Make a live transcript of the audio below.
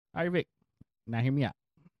All right, Vic. Now hear me out.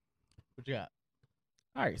 What you got?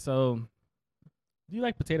 All right, so do you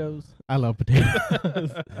like potatoes? I love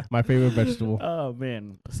potatoes. My favorite vegetable. Oh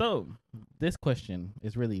man. So this question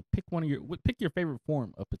is really pick your favorite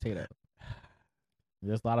form of potato.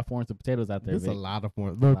 There's a lot of forms of potatoes out there. There's a Vic. lot of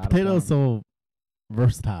forms. But potato is so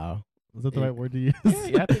versatile. Is that the right word to use?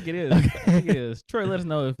 Yeah, I think it is. Okay. I think it is. Troy, let us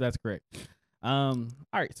know if that's correct. All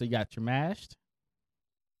right, so you got your mashed,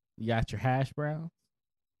 you got your hash browns,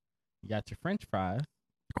 you got your French fries,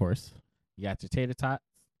 Of course. you got your tater tots,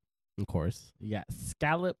 Of course. you got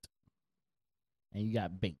scalloped, and you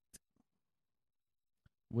got baked.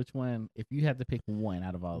 Which one? If you had to pick one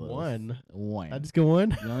out of all those, one. I just get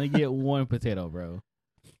one. You only get one potato, bro.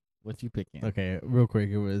 What you picking? Okay, real quick.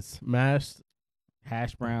 It was mashed,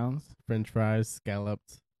 Hash browns, French fries,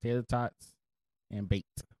 scalloped. tater tots, and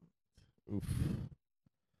baked. Oof.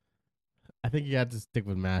 I think you got to stick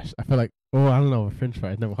with mashed. I feel like, I don't know, French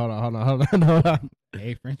fries. No, hold on.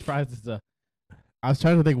 Hey, French fries is a I was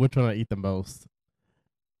trying to think which one I eat the most.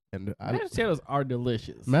 And mashed potatoes are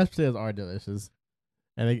delicious. mashed potatoes are delicious.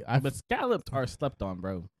 And But scalloped are slept on,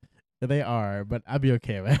 bro. they are, but I'd be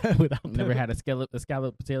okay without them. Never had a scalloped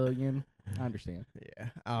potato again. I understand. Yeah.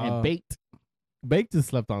 And baked. Baked is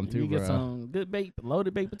slept on too, You bro. get some good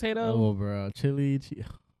loaded baked potato. Oh, bro. Chili cheese.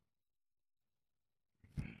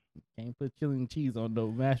 Can't put chili and cheese on no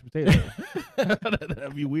mashed potato.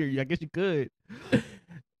 That'd be weird. I guess you could.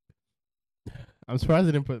 I'm surprised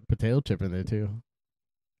they didn't put potato chip in there too.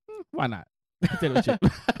 Why not? Potato chip.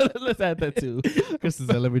 Let's add that too. Chris said,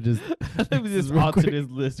 let me just real alter quick. this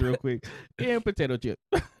list real quick. And potato chip.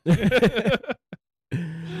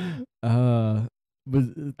 But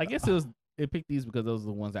I guess it picked these because those are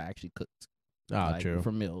the ones I actually cooked. true.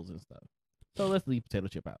 For meals and stuff. So let's leave potato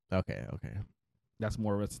chip out. Okay. That's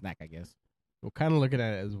more of a snack, I guess. We're kind of looking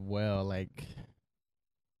at it as well. Like,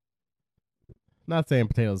 not saying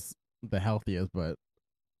potatoes the healthiest, but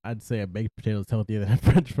I'd say a baked potato is healthier than a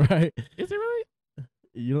French fry. Is it really?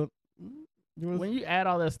 You don't. When you add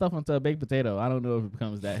all that stuff onto a baked potato, I don't know if it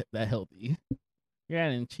becomes that healthy. You're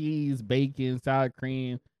adding cheese, bacon, sour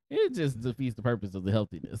cream. It just defeats the purpose of the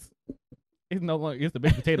healthiness. It's no longer it's the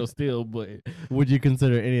baked potato still, but Would you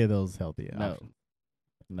consider any of those healthy? no, options?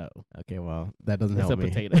 no. Okay, well that doesn't It's help a me.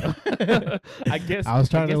 potato. I guess I was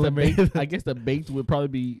trying to eliminate. I guess the baked would probably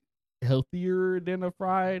be healthier than a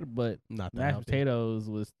fried, but Not that mashed healthy. potatoes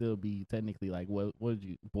would still be technically like what would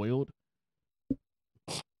you boiled?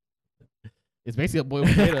 It's basically a boiled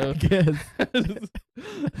potato. I guess.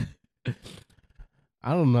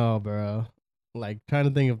 I don't know, bro. Like trying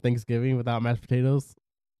to think of Thanksgiving without mashed potatoes.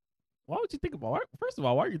 Why would you think about? First of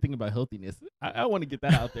all, why are you thinking about healthiness? I want to get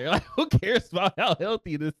that out there. Like, who cares about how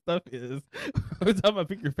healthy this stuff is? We're talking about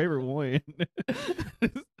pick your favorite one.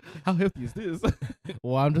 How healthy is this?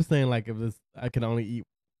 Well, I'm just saying, like, if I can only eat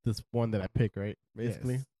this one that I pick, right?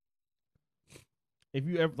 Basically. Yes. If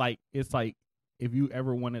you ever it's like if you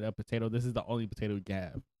ever wanted a potato, this is the only potato you can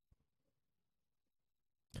have.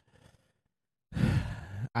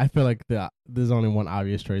 I feel like there's only one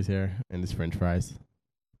obvious choice here, and it's French fries.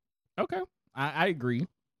 Okay, I agree.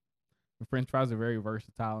 The French fries are very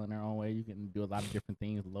versatile in their own way. You can do a lot of different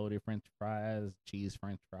things: loaded French fries, cheese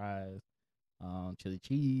French fries, chili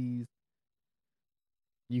cheese.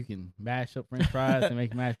 You can mash up French fries and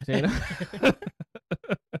make mashed potato.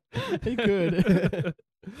 He could.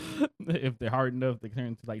 If they're hard enough, they turn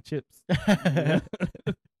into like chips.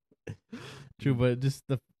 True, but just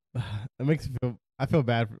it makes me feel. I feel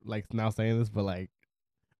bad for like now saying this, but like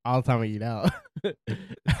all the time I eat out, I'm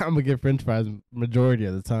gonna get French fries majority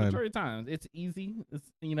of the time. Majority of times, it's easy. It's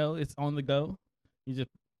it's on the go. You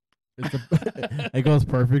just It goes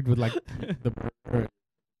perfect with like the.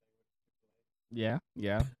 yeah.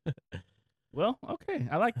 Well, okay,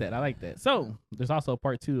 I like that. So there's also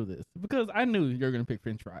part 2 of this because I knew you were gonna pick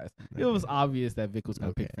French fries. It was obvious that Vic was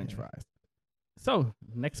gonna pick French fries. So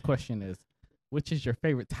next question is, which is your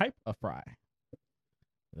favorite type of fry?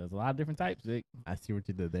 There's a lot of different types, Vic. I see what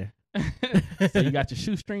you did there. So you got your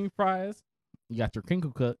shoestring fries, you got your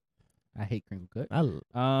crinkle cut. I hate crinkle cut.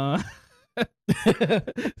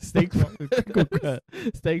 Steak Crinkle cut.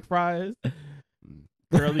 steak fries,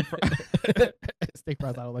 curly fries. Steak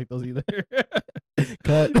fries, I don't like those either.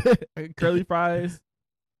 Cut. Curly fries,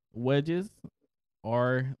 wedges,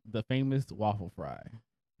 or the famous waffle fry.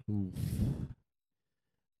 Oof.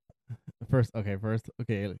 First,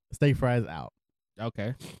 steak fries out.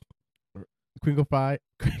 Okay. Crinkle fry.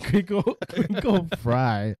 Crinkle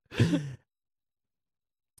fry.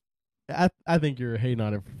 I think you're hating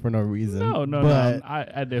on it for no reason. No, but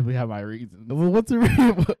I definitely have my reasons. well, what's the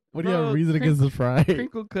reason? What do you have a Bro, reason against the fry?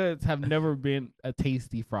 Crinkle cuts have never been a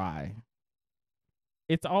tasty fry.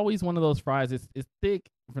 It's always one of those fries. It's thick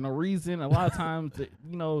for no reason. A lot of times, it's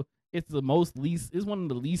it's one of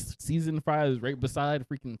the least seasoned fries, right beside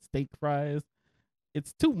freaking steak fries.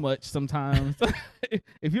 It's too much sometimes.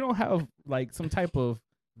 If you don't have like some type of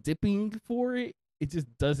dipping for it, it just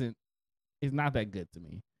doesn't. It's not that good to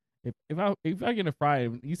me. If I get a fry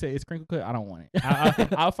and you say it's crinkle cut, I don't want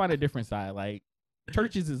it. I'll find a different side. Like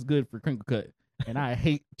Church's is good for crinkle cut, and I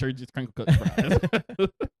hate Church's crinkle cut fries.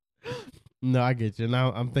 No, I get you.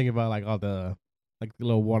 Now I'm thinking about like all the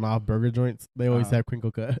little one-off burger joints. They always have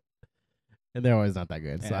crinkle cut, and they're always not that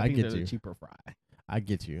good. So I get you. A cheaper fry. I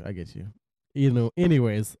get you.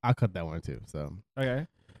 Anyways, I'll cut that one too. So okay,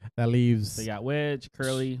 that leaves. So you got wedge,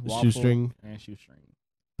 curly, waffle, shoestring, and shoestring.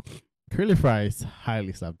 Curly fries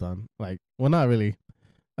highly slept on. Like, well, not really.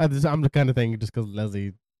 I'm the kind of thing just because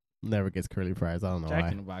Leslie never gets curly fries. I don't know why.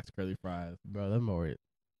 Jack in the Box curly fries, bro. Them more.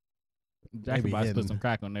 Jack in the Box put some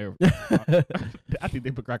crack on their. I think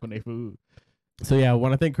they put crack on their food. So yeah,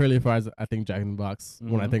 when I think curly fries, I think Jack in the Box.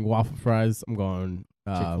 Mm-hmm. When I think waffle fries, I'm going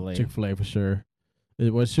Chick-fil-A. Chick-fil-A for sure.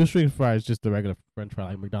 It was shoestring fries, just the regular French fry,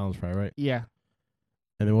 like McDonald's fry, right? Yeah.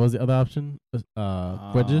 And then what was the other option?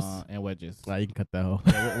 Wedges and wedges. You can cut that whole.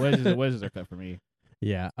 Yeah, wedges are cut for me.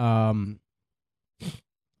 Yeah. I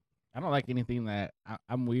don't like anything that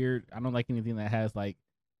I'm weird. I don't like anything that has like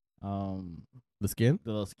the skin,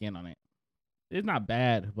 the little skin on it. It's not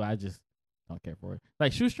bad, but I just don't care for it.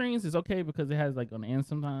 Like shoestrings is okay because it has like on the end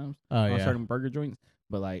sometimes on certain burger joints.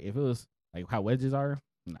 But like if it was like how wedges are,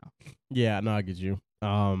 no. Yeah, no, I get you.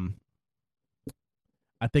 I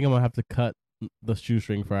think I'm gonna have to cut the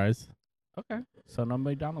shoestring fries. Okay, so no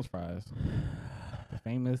McDonald's fries. The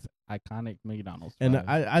famous iconic McDonald's And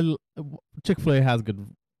fries. I Chick-fil-A has good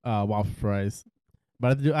waffle fries,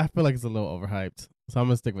 but I feel like it's a little overhyped, so I'm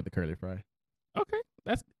gonna stick with the curly fry. Okay,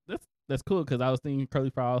 that's cool because I was thinking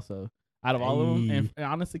curly fry also out of all of them, and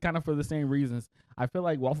honestly, kind of for the same reasons. I feel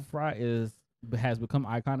like waffle fry has become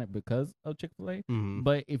iconic because of Chick-fil-A. Mm-hmm.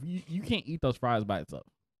 But if you can't eat those fries by itself,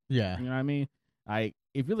 yeah, you know what I mean. Like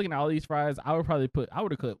if you're looking at all these fries, I would have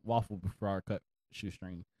cut waffle before I cut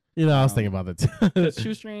shoestring. I was thinking about that too.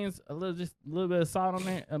 Shoestrings, a little bit of salt on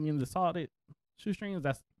it. I mean, the salted shoestrings,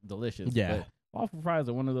 that's delicious. Yeah. But waffle fries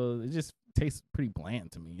are one of those. It just tastes pretty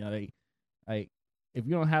bland to me. Like if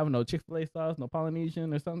you don't have no Chick-fil-A sauce, no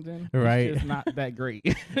Polynesian or something, right? It's just not that great.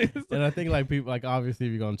 And I think like people, like obviously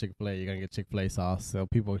if you go on Chick-fil-A, you're gonna get Chick-fil-A sauce. So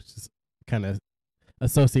people just kind of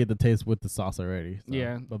associate the taste with the sauce already. So.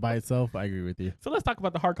 Yeah. But by itself, I agree with you. So let's talk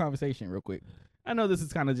about the hard conversation real quick. I know this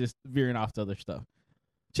is kind of just veering off to other stuff.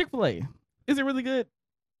 Chick-fil-A, is it really good?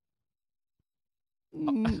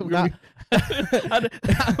 I'm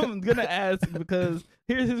gonna ask because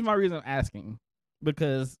here's my reason I'm asking.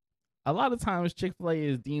 Because a lot of times Chick-fil-A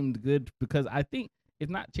is deemed good because I think if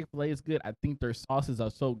not Chick-fil-A is good, I think their sauces are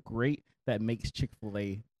so great that makes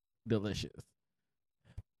Chick-fil-A delicious.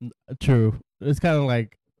 True. It's kind of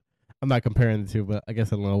like, I'm not comparing the two, but I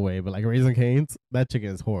guess in a little way. But like Raising Cane's, that chicken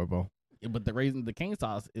is horrible. Yeah, but the cane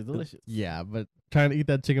sauce is delicious. Yeah, but trying to eat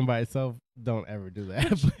that chicken by itself, don't ever do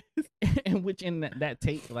that. Which in that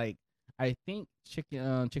take, like I think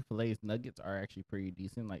Chick-fil-A's nuggets are actually pretty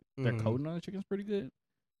decent. Like their coating on the chicken's pretty good,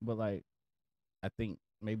 but like I think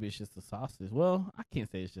maybe it's just the sauces. Well, I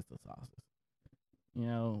can't say it's just the sauces,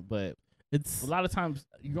 but it's a lot of times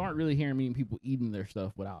you aren't really hearing many people eating their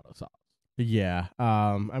stuff without a sauce. Yeah,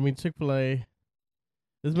 I mean Chick-fil-A.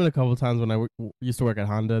 There's been a couple of times when I used to work at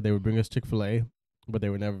Honda, they would bring us Chick-fil-A, but they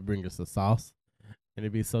would never bring us the sauce. And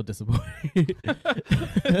it'd be so disappointing.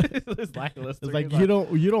 It's lackluster. It's like you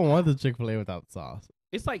don't want the Chick-fil-A without sauce.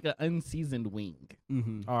 It's like an unseasoned wing,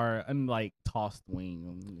 or unlike tossed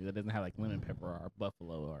wing that doesn't have like lemon pepper or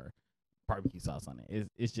buffalo or barbecue sauce on it.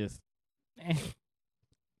 It's just,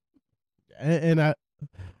 And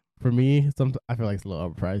for me, I feel like it's a little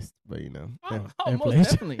overpriced, but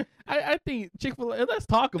most definitely. I think Chick-fil-A. Let's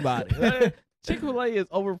talk about it. Chick-fil-A is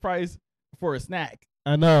overpriced for a snack.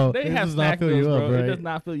 I know. They have snack meals, bro. It does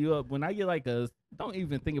not fill you up. When I get like don't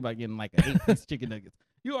even think about getting like an 8-piece chicken nuggets.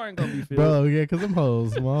 You aren't gonna be filled. Bro, yeah, because them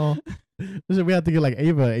hoes small. We have to get like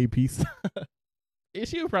Ava 8-piece.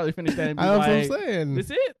 She would probably finish that and be that's like, what I'm saying.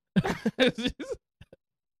 That's it. It's just,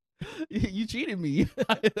 you cheated me.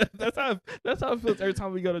 That's how it feels every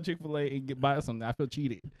time we go to Chick-fil-A and buy something. I feel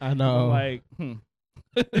cheated. I know. I'm like,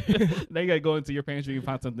 Now you gotta go into your pantry and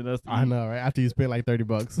find something else to eat. I know, right? After you spend like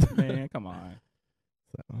 $30. Man, come on.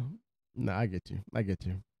 So, no, I get you. I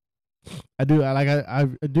do. I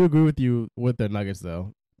do agree with you with the nuggets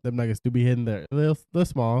though. them nuggets do be hitting there. They're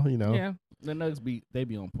small, you know. Yeah, the nuggets they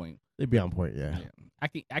be on point. They be on point, yeah. I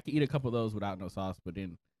can eat a couple of those without no sauce, but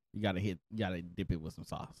then you gotta dip it with some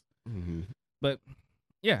sauce. Mm-hmm. But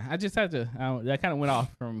yeah, I just had to. I kind of went off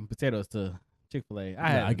from potatoes to Chick-fil-A.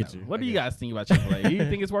 I get you. What do you guys think about Chick-fil-A? Do you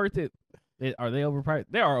think it's worth it? Are they overpriced?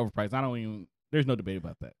 They are overpriced. I don't even. There's no debate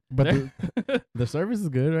about that. But the service is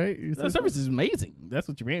good, right? The service is amazing. That's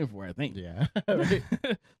what you're paying for, I think. Yeah.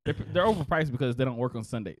 They're overpriced because they don't work on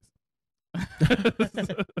Sundays.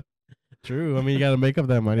 True. I mean, you got to make up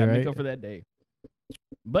that money, right? Make up for that day.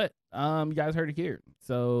 But you guys heard it here.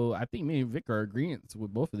 So I think me and Vic are agreeing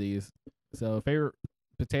with both of these. So favorite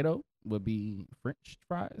potato would be French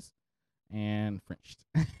fries and French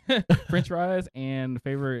fries, and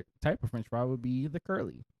favorite type of French fry would be the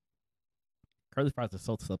curly. Curly fries are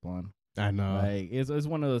so slept on. I know. Like it's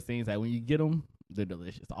one of those things that when you get them, they're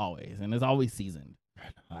delicious always, and it's always seasoned.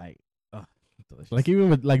 Like, delicious. Like even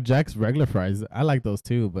with like Jack's regular fries, I like those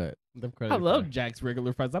too. But I love Jack's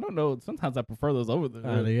regular fries. I don't know. Sometimes I prefer those over the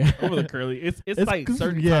over the curly. It's like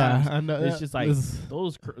certain times. I know. It's just like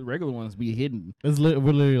those regular ones be hidden. We're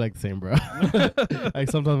literally like the same, bro. Like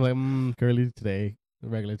sometimes I'm like curly today,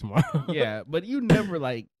 regular tomorrow. Yeah, but you never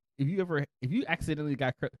like if you accidentally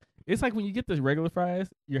got it's like when you get the regular fries,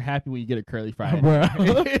 you're happy when you get a curly fry. Bro.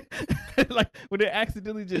 Like when they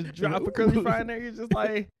accidentally just drop a curly fry in there, you're just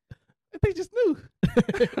like, they just knew.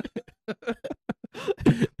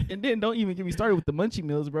 And then don't even get me started with the Munchie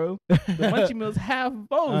Meals, bro. The Munchie Meals have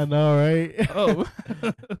both. I know, right? Oh.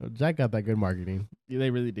 Jack got that good marketing. Yeah,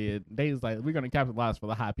 they really did. They was like, we're going to capitalize for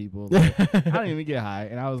the high people. Like, I don't even get high.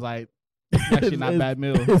 And I was like, it's actually not bad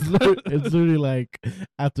meal. It's literally like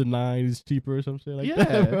after 9, it's cheaper or some shit like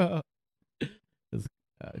that, bro. It's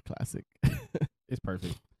classic. It's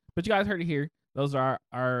perfect. But you guys heard it here. Those are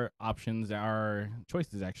our options, our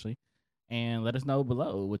choices, actually. And let us know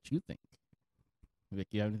below what you think. Vic,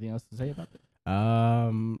 you have anything else to say about it?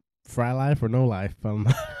 Fry life or no life?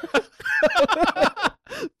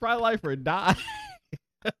 Fry life or die.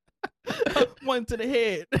 One to the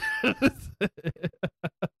head.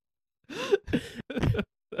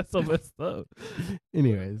 That's so messed up.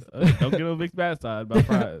 Anyways, don't get on Vic's bad side about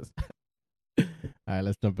fries. All right,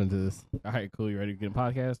 let's jump into this. All right, cool. You ready to get a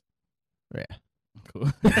podcast? Yeah.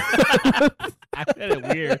 Cool. I said it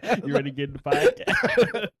weird. You ready to get in the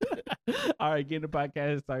podcast? All right, get in the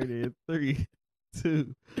podcast started in 3,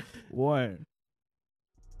 2, 1.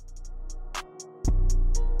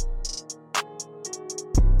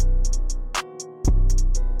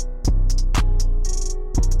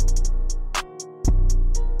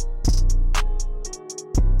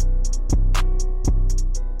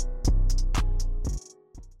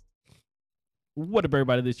 What up,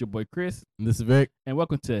 everybody? This is your boy Chris. And this is Vic. And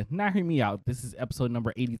welcome to Now Hear Me Out. This is episode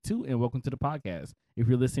number 82, and welcome to the podcast. If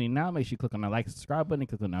you're listening now, make sure you click on that like and subscribe button and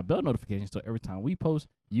click on that bell notification so every time we post,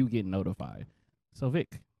 you get notified. So,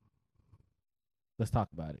 Vic, let's talk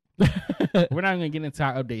about it. We're not going to get into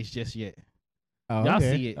our updates just yet. Oh, y'all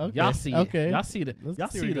okay. see it. Okay. Y'all see okay. it. Y'all see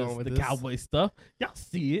the this. Cowboy stuff. Y'all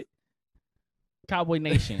see it. Cowboy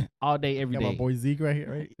Nation all day, every day. Got my boy Zeke right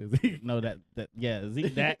here, right? Zeke. No,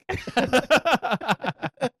 Zeke Dak.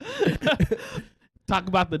 Talk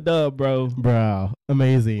about the dub, bro. Bro,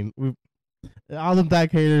 amazing. All them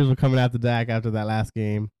Dak haters were coming after Dak after that last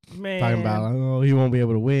game. Man. Talking about, like, oh, he won't be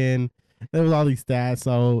able to win. There was all these stats.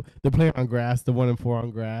 So they're playing on grass. They're 1-4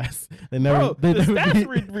 on grass. The stats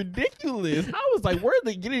were ridiculous. I was like, where are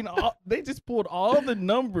they getting all? They just pulled all the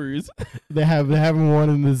numbers. They haven't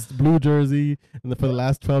won in this blue jersey for the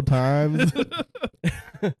last 12 times.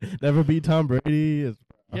 Never beat Tom Brady.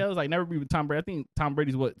 Yeah, it was like never beat Tom Brady. I think Tom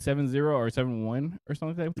Brady's 7-0 or 7-1 or something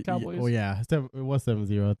like that with the Cowboys. Oh yeah, it was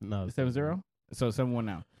 7-0. No, 7-0. So 7-1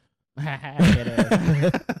 now.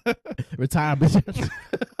 Retire, bitch.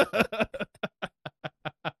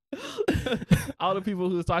 All the people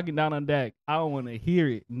who was talking down on Dak, I don't want to hear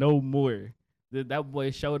it no more. That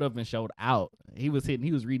boy showed up and showed out. He was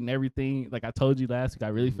reading everything. Like I told you last week, I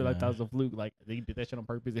really feel like that was a fluke. Like they did that shit on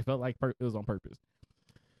purpose. It felt like it was on purpose.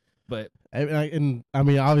 But and I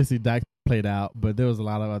mean, obviously Dak played out, but there was a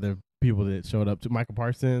lot of other people that showed up to Michael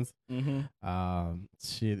Parsons. Mm-hmm.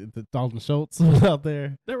 The Dalton Schultz was out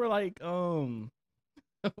there. They were like, well,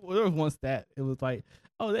 there was one stat. It was like,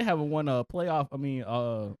 oh, they haven't won a playoff. I mean,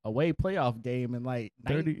 away playoff game in like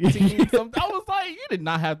 30. 19 something. I was like, you did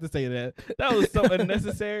not have to say that. That was so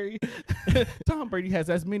unnecessary. Tom Brady has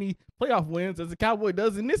as many playoff wins as the Cowboy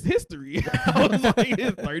does in this history. I was like,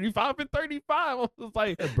 it's 35-35. I was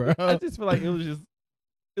like, bro, I just feel like it was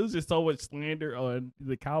just so much slander on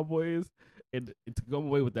the Cowboys to go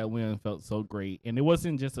away with that win felt so great, and it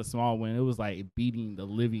wasn't just a small win. It was like beating the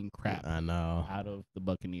living crap I know. out of the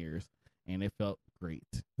Buccaneers, and it felt great.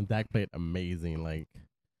 Dak played amazing. Like,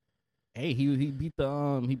 Hey, he beat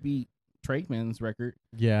he beat Trakeman's record.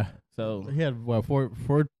 yeah. So He had what four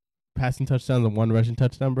passing touchdowns and 1 rushing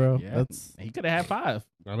touchdown, bro. yeah, That's he could have had 5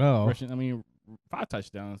 I know. rushing. I mean, 5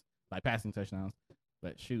 touchdowns, like passing touchdowns.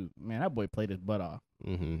 But shoot, man, that boy played his butt off.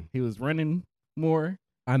 Mm-hmm. He was running more.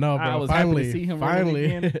 I know, bro. I was finally, happy to see him running finally.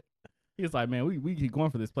 again. He was like, man, we keep going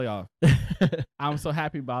for this playoff. I'm so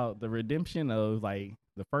happy about the redemption of like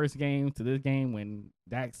the first game to this game when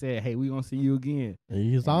Dak said, hey, we gonna see you again.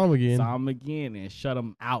 You saw him again. Saw him again and shut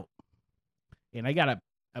him out. And they got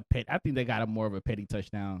a pet. I think they got a more of a petty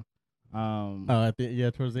touchdown. I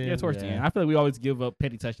think towards the end. Yeah, towards the end. I feel like we always give up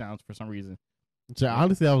petty touchdowns for some reason. So,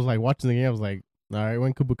 honestly, I was like watching the game. I was like, all right,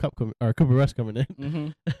 when Cooper Rush coming in?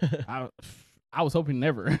 Mm-hmm. I was hoping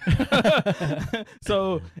never.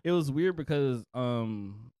 So it was weird because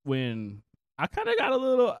when I kind of got a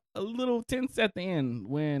little tense at the end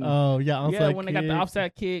when when they got the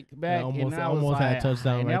offside kick back, and I was almost like, had a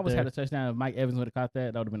touchdown. And right I almost there. had a touchdown. If Mike Evans would have caught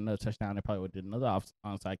that, that would have been another touchdown. They probably would have did another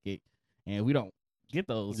onside kick, and we don't get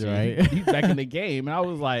those. Right. He's back in the game, and I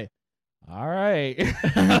was like, all right.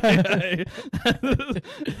 I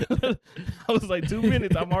was like 2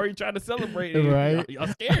 minutes. I'm already trying to celebrate. Right. Y'all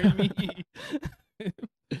scared me.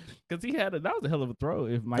 Because that was a hell of a throw.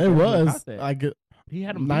 If Mike It Evans would've was. caught that. I get He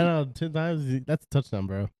had him 9 beat. out of 10 times. That's a touchdown,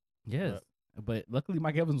 bro. Yes. But luckily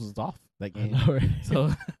Mike Evans was off that game. Right.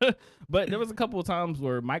 So, but there was a couple of times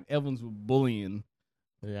where Mike Evans was bullying.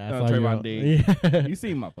 Yeah, I Oh, saw Trayvon you. Yeah. You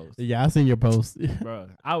seen my post, Yeah, I seen your post. bro?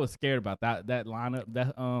 I was scared about that lineup.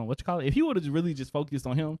 That what you call it? If he would have really just focused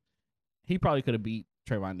on him, he probably could have beat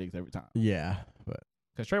Trayvon Diggs every time. Yeah, but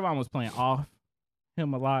Because Trayvon was playing off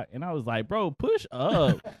him a lot, and I was like, bro, push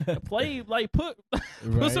up, play like put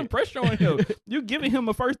right. some pressure on him. You're giving him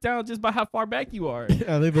a first down just by how far back you are. I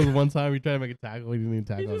think there was one time we tried to make a tackle. He didn't even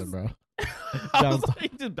tackle him, bro. I was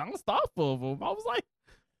like, just bounced off of him. I was like,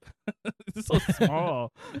 it's so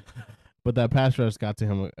small. But that pass rush got to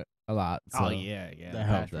him a lot. So Oh yeah. that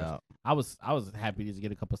helped out. I was happy to just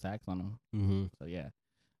get a couple sacks on him. Mm-hmm. So yeah,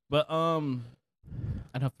 but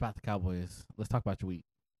enough about the Cowboys. Let's talk about your week.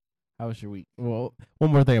 How was your week? Well,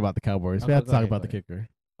 one more thing about the Cowboys. We Okay, have to go talk ahead, about go the kicker.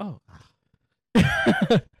 Oh,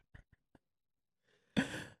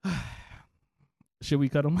 should we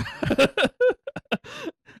cut him?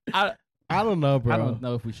 I I don't know, bro. I don't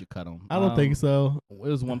know if we should cut him. I don't think so. It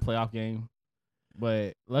was one playoff game,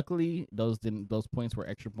 but luckily those points were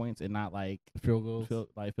extra points and not like Field goals.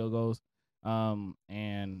 field goals.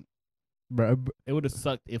 And Bro, it would have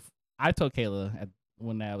sucked if I told Kayla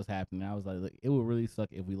when that was happening. I was like, it would really suck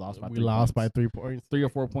if we lost by we 3 lost points. by 3 points. 3 or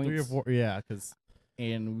 4 points. 3 or 4, yeah, because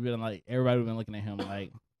And we've been like, everybody would have been looking at him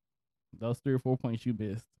like, those 3 or 4 points you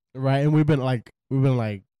missed. right, and we've been like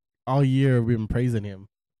all year we've been praising him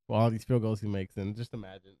for all these field goals he makes, and just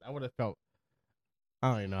imagine I would have felt. I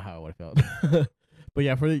don't even know how I would have felt, but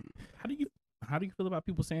yeah, How do you feel about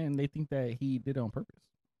people saying they think that he did it on purpose?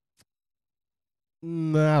 I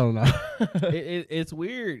don't know. It's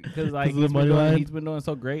weird because like 'Cause of the money line? he's been doing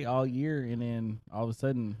so great all year, and then all of a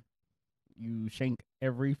sudden you shank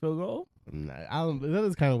every field goal. Nah, I don't. That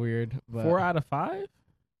is kind of weird. But 4 out of 5.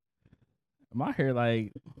 My hair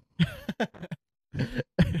like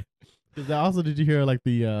Because also, did you hear like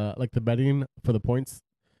the betting for the points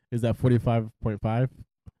is at 45.5,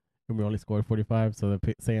 and we only scored 45, so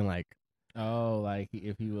they're saying like like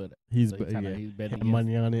if he would he's so he's betting had against-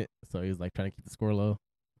 money on it, so he's like trying to keep the score low.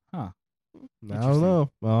 Huh. I don't know.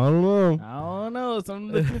 I don't know.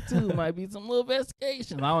 Something to look into. Might be some little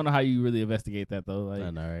investigation. I don't know how you really investigate that though. Like I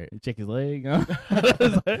know, right? you check his leg.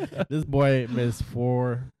 This boy missed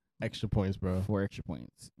 4 extra points, bro. 4 extra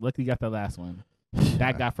points. Luckily, he got that last one.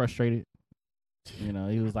 That got frustrated. You know,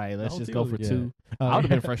 he was like, "Let's just go for 2." I would have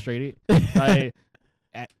been frustrated. Like,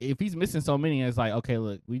 if he's missing so many, it's like, okay,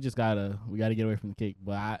 look, we gotta get away from the kick.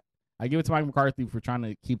 But I give it to Mike McCarthy for trying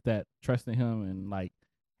to keep that trust in him and like,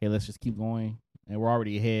 hey, let's just keep going. And we're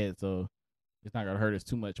already ahead, so it's not gonna hurt us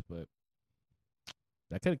too much. But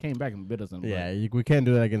that could have came back and bit us. Yeah, we can't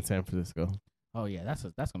do that against San Francisco. Oh yeah, that's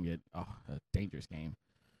gonna be a dangerous game.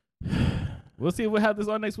 We'll see if we'll have this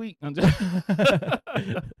on next week. I'm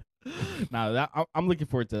looking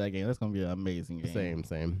forward to that game. That's gonna be an amazing game.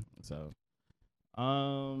 Same. So,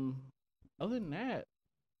 other than that,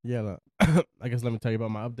 Yeah, look, I guess let me tell you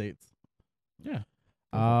about my updates. yeah.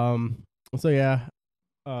 So yeah,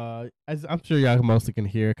 I'm sure y'all mostly can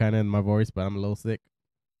hear kind of in my voice, but I'm a little sick.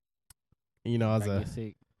 You know, If I get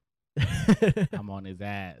sick, I'm on his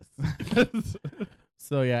ass.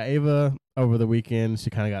 So yeah, Ava over the weekend she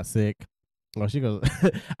kind of got sick. Well, she goes.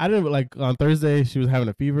 I didn't like on Thursday. She was having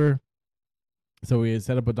a fever, so we had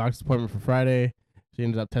set up a doctor's appointment for Friday. She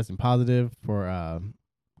ended up testing positive for I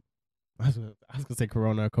was gonna say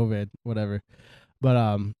corona, COVID, whatever.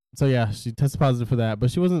 But so yeah, she tested positive for that.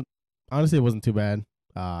 But she wasn't. Honestly, it wasn't too bad.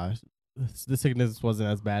 The sickness wasn't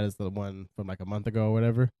as bad as the one from like a month ago or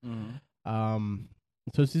whatever.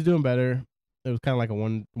 So she's doing better. It was kind of like a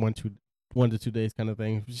 1 to 2 days kind of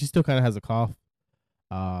thing. She still kind of has a cough,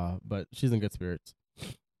 but she's in good spirits.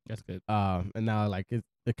 That's good. And now like it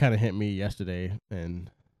kind of hit me yesterday,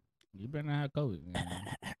 and You better not have COVID, man.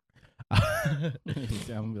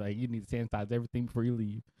 I'm like, you need to sanitize everything before you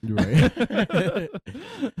leave. You're right.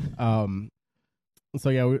 So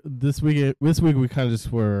yeah, this week we kind of just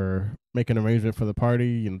were making an arrangement for the party,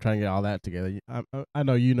 you know, trying to get all that together. I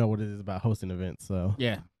know you know what it is about hosting events, so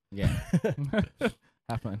Yeah.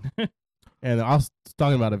 Have fun. And also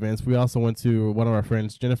talking about events, we also went to one of our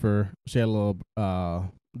friends, Jennifer. She had a little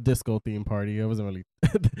disco theme party. It wasn't really,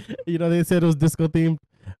 you know, they said it was disco themed,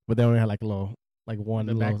 but they only had like a little, like one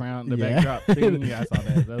The little, background, the yeah. backdrop thing. Yeah, I saw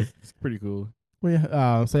that. That was pretty cool. Well,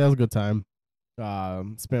 yeah, so that was a good time.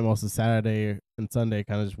 Spent most of Saturday and Sunday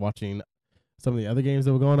kind of just watching some of the other games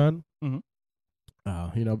that were going on.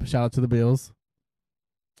 Mm-hmm. You know, shout out to the Bills.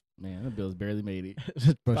 Man, the Bills barely made it.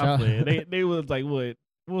 Bro, Stop playing. They was like what?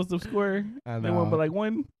 What was the score? I They won by like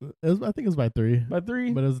one, I think it was by 3. by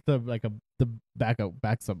 3. But it was the backup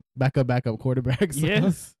quarterbacks.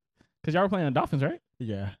 Yes, because y'all were playing the Dolphins, right?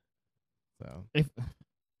 Yeah. So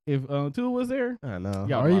If Tua was there, I don't know.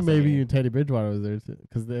 Y'all Or lost that maybe game. even Teddy Bridgewater was there too,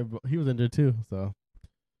 because he was in there too. So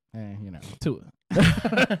you know, Tua.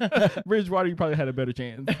 Bridgewater, you probably had a better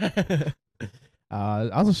chance.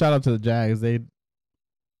 Also shout out to the Jags. They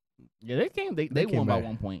They came came won by back.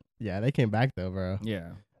 1 point. they came back though, bro. Yeah.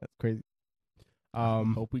 That's crazy.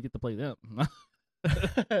 Hope we get to play them.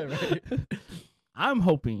 Right. I'm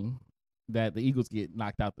hoping that the Eagles get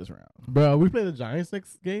knocked out this round. Bro, we play the Giants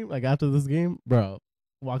next game. Like after this game, bro,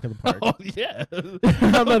 walk in the park. Oh yeah,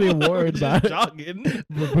 I'm not even worried Just about it. jogging.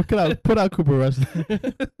 Put out Cooper Rush.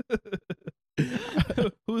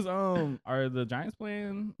 Who's are the Giants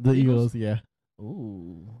playing The Eagles, yeah.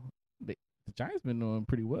 Ooh, the Giants been doing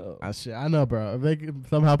pretty well. I know, bro. If they can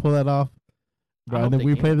somehow pull that off, I bro, hope and then they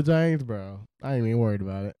we can. play the Giants, bro. I ain't even worried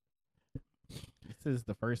about it. This is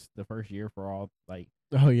the first year for all like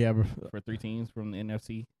Oh yeah, bro. for 3 teams from the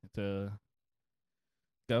NFC to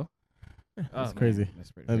go. That's crazy.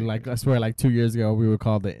 That's pretty And crazy. like I swear, like 2 years ago, we were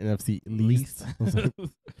called the NFC least. I was like,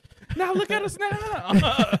 Now look at us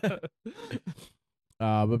now.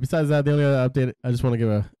 but besides that, the only other update, I just want to give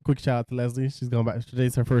a quick shout out to Leslie. She's going back.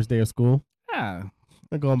 Today's her first day of school. Yeah.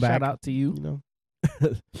 I'm going back. Shout out to you. You know.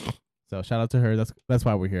 So shout out to her. That's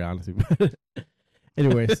why we're here, honestly.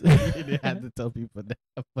 Anyways, You didn't have to tell people that,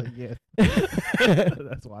 but yeah,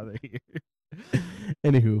 that's why they're here.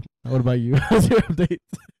 Anywho, what about you? What's your update?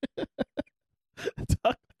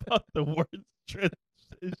 Talk about the worst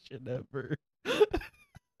transition ever.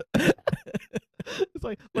 It's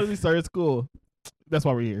like, let me start at school. That's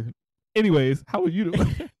why we're here. Anyways, how are you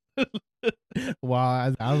doing? Well,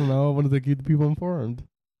 I don't know. I wanted to keep the people informed.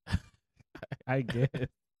 I guess.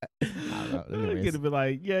 I don't know. I'm Anyways. gonna be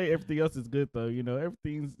like, yeah, everything else is good though. You know,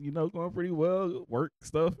 everything's going pretty well. Work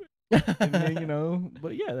stuff, and then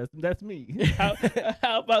but yeah, that's me.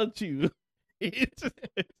 How about you? It's just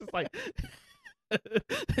like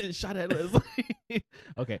shot at Leslie.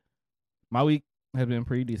 Okay, my week has been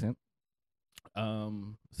pretty decent.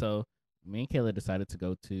 So me and Kayla decided to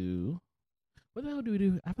go to what the hell do we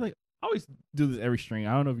do? I feel like I always do this every stream.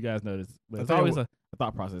 I don't know if you guys know this, but I it's think always a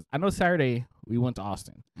thought process. I know Saturday we went to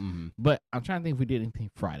Austin. Mm-hmm. But I'm trying to think if we did anything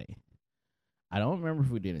Friday. I don't remember if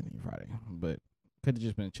we did anything Friday, but could have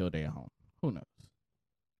just been a chill day at home. Who knows?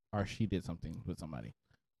 Or she did something with somebody.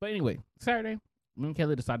 But anyway, Saturday, me and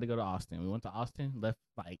Kelly decided to go to Austin. We went to Austin, left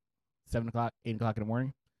like 7 o'clock, 8 o'clock in the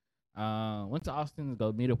morning. Went to Austin to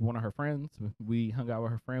go meet up with one of her friends. We hung out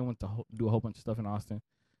with her friend, went to do a whole bunch of stuff in Austin.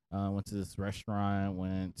 Went to this restaurant,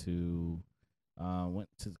 went to a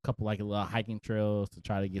couple like little hiking trails to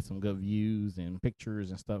try to get some good views and pictures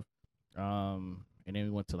and stuff. And then we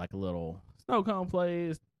went to like a little snow cone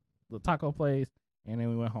place, little taco place, and then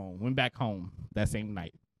we went back home that same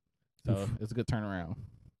night. So it's a good turnaround.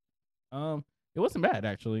 It wasn't bad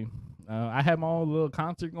actually. I had my own little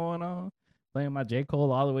concert going on, playing my J.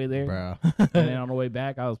 Cole all the way there. Bro. And then on the way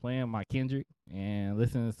back, I was playing my Kendrick and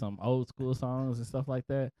listening to some old school songs and stuff like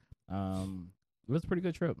that. It was a pretty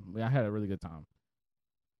good trip. I had a really good time.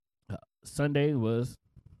 Sunday was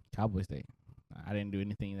Cowboys Day. I didn't do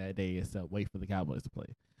anything that day except wait for the Cowboys to play.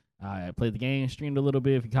 I played the game, streamed a little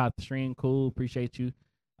bit. If you caught the stream, cool. Appreciate you.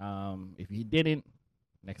 If you didn't,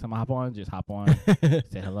 next time I hop on, just hop on,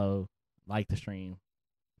 say hello, like the stream.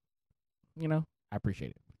 You know, I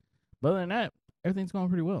appreciate it. But other than that, everything's going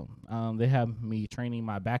pretty well. They have me training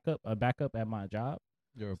my backup at my job.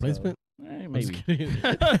 Your replacement? Maybe.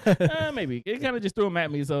 Maybe. It kind of just threw them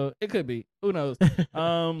at me, so it could be. Who knows?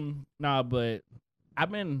 Nah, but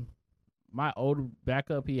my old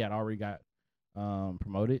backup, he had already got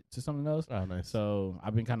promoted to something else. Oh, nice. So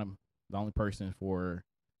I've been kind of the only person for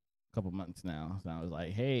a couple months now. So I was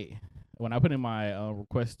like, hey, when I put in my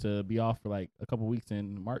request to be off for like a couple weeks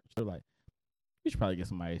in March, they're like, you should probably get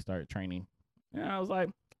somebody to start training. And I was like,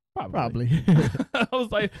 probably. I was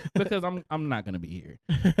like, because I'm not gonna be here.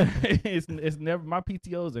 it's never, my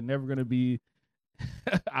PTOs are never gonna be.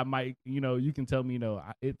 I might, you can tell me,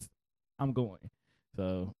 I'm going.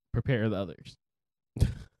 So prepare the others.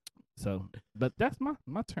 So, but that's my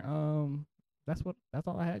turn. That's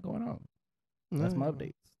all I had going on. That's my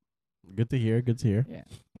updates. Good to hear. Yeah.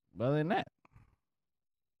 But other than that,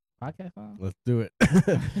 podcast on. Let's do it.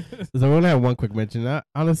 So we're gonna have one quick mention.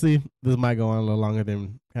 Honestly, this might go on a little longer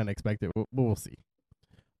than kind of expected, but we'll see.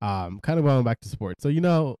 Kind of going back to sports. So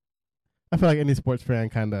I feel like any sports fan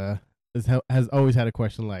kind of has always had a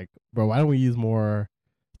question like, bro, why don't we use more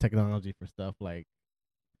technology for stuff like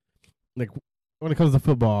when it comes to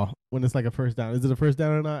football, when it's like a first down, is it a first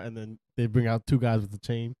down or not? And then they bring out two guys with the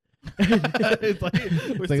chain. It's like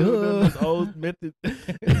we're still doing this old method.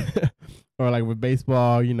 Or like with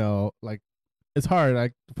baseball, like it's hard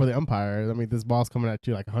like for the umpire. I mean, this ball's coming at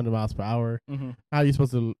you like 100 miles per hour. Mm-hmm. How are you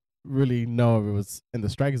supposed to really know if it was in the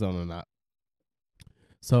strike zone or not?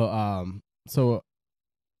 So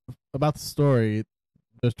about the story,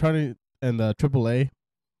 they're starting in the AAA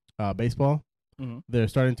baseball. Mm-hmm. They're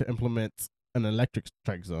starting to implement an electric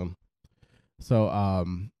strike zone. So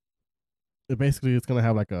it's gonna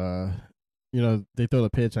have like a, they throw the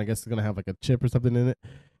pitch. And I guess it's gonna have like a chip or something in it,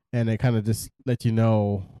 and they kind of just let you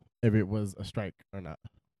know if it was a strike or not.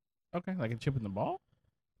 Okay, like a chip in the ball.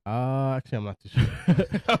 Actually, I'm not too sure.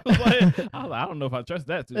 I don't know if I trust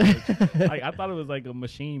that too much. Like I thought it was like a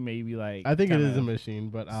machine, maybe like. I think it is a machine,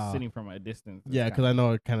 but sitting from a distance. Yeah, because I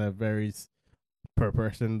know it kind of varies per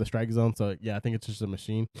person, the strike zone. So yeah, I think it's just a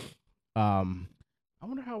machine. I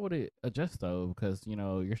wonder how would it adjust though, because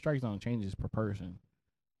your strike zone changes per person.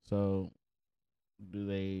 So, do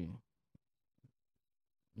they,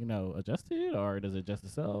 adjust it, or does it adjust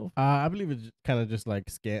itself? I believe it's kind of just like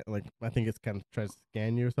scan. Like I think it's kind of tries to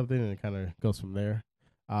scan you or something, and it kind of goes from there.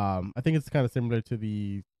 I think it's kind of similar to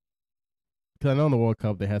because I know in the World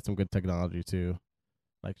Cup they had some good technology too,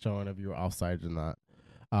 like showing if you were offside or not.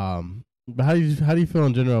 But how do you feel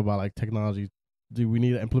in general about like technology? Do we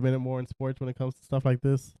need to implement it more in sports when it comes to stuff like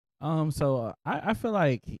this? So I feel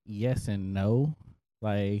like yes and no.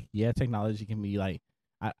 Like, yeah, technology can be like,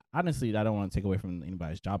 honestly, I don't want to take away from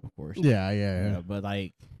anybody's job, of course. Yeah. But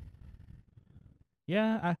like,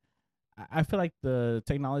 yeah, I feel like the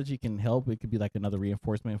technology can help. It could be like another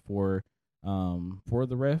reinforcement for the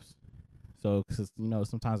refs. So, because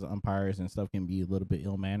sometimes the umpires and stuff can be a little bit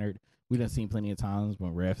ill mannered. We done seen plenty of times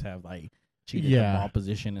when refs have like cheated the ball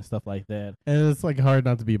position and stuff like that. And it's like hard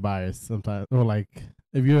not to be biased sometimes. Or like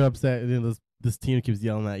if you're upset and this team keeps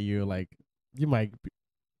yelling at you, like you might.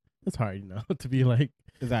 It's hard, to be like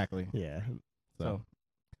exactly. Yeah. So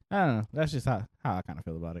I don't know. That's just how I kind of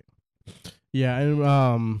feel about it. Yeah,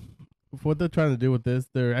 and what they're trying to do with this,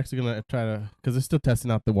 they're actually gonna try to, because they're still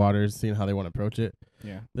testing out the waters, seeing how they want to approach it.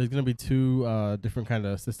 Yeah. There's gonna be two different kind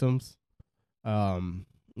of systems.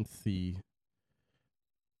 Let's see.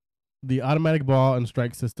 The automatic ball and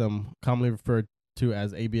strike system, commonly referred to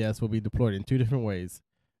as ABS, will be deployed in two different ways.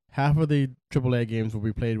 Half of the AAA games will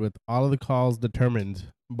be played with all of the calls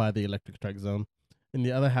determined by the electric strike zone, and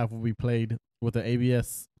the other half will be played with the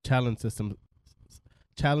ABS challenge system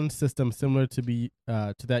similar to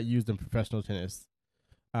that used in professional tennis.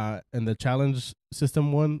 And the challenge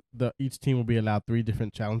system one, each team will be allowed 3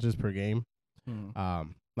 different challenges per game.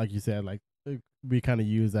 Like you said, like it be kind of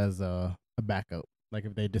used as a backup. Like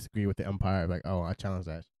if they disagree with the umpire, like, oh, I challenge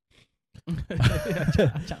that.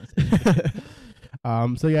 I challenge that.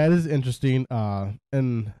 So yeah, it is interesting.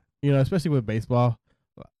 And especially with baseball,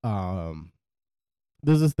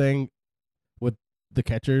 there's this thing with the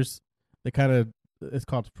catchers. They kind of, it's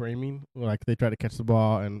called framing. Like they try to catch the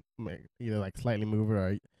ball and either like slightly move it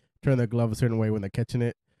or turn their glove a certain way when they're catching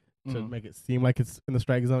it to make it seem like it's in the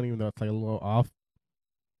strike zone, even though it's like a little off.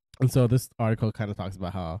 And so this article kind of talks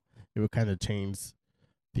about how it would kind of change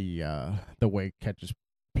the way catchers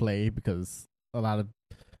play, because a lot of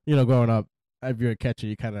growing up, if you're a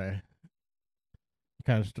catcher,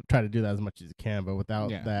 kind of try to do that as much as you can, but without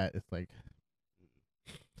that, it's like.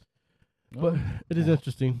 But it is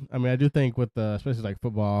interesting. I mean, I do think with especially like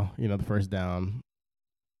football, the first down,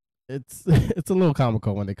 it's a little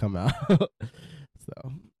comical when they come out.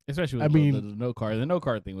 So especially with the no card. The no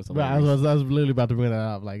card thing was hilarious. Right, I was literally about to bring that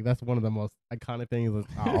up. Like that's one of the most iconic things that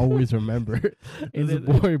I always remember. This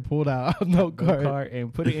boy pulled out no card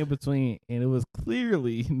and put it in between, and it was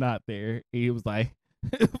clearly not there. And it was like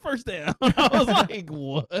first down. I was like,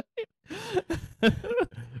 what?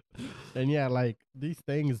 And yeah, like these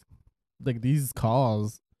things. Like these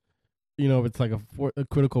calls, if it's like a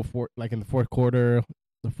critical like in the fourth quarter,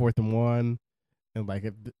 the 4th and 1, and like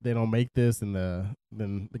if they don't make this, and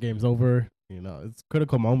then the game's over. It's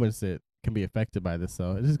critical moments that can be affected by this.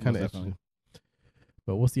 So it's just kind of interesting.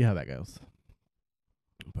 But we'll see how that goes.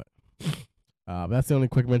 But that's the only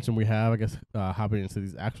quick mention we have. I guess hopping into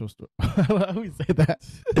these actual stories. How do we say that?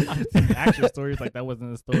 Actual stories like that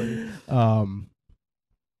wasn't a story.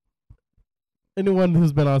 Anyone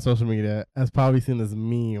who's been on social media has probably seen this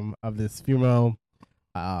meme of this female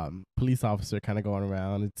police officer kind of going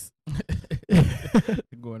around. It's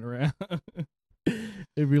going around.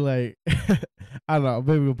 It'd be like, I don't know,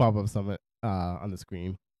 maybe we'll pop up something on the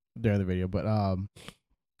screen during the video. But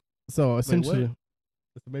so essentially,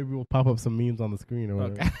 maybe we'll pop up some memes on the screen or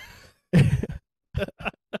whatever. Okay.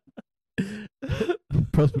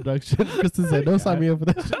 Post production. Kristen said, "Don't sign me up for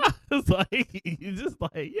that shit." It's like you just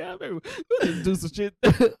like, yeah, maybe we'll do some shit.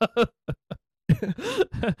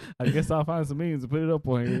 I guess I'll find some memes and put it up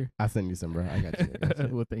on here. I'll send you some, bro. I got you.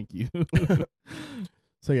 Well, thank you.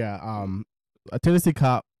 So yeah, a Tennessee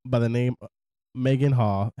cop by the name Megan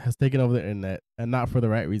Hall has taken over the internet, and not for the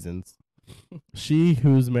right reasons. She,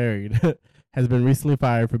 who's married, has been recently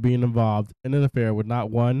fired for being involved in an affair with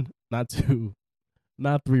not one, not two,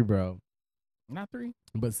 not three, bro. Not 3,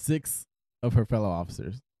 but 6 of her fellow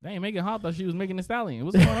officers. Dang, Megan Hall thought she was Megan Thee Stallion.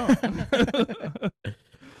 What's going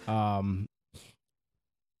on?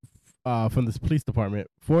 From this police department,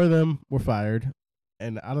 4 of them were fired,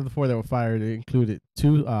 and out of the 4 that were fired, it included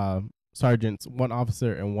 2 sergeants, 1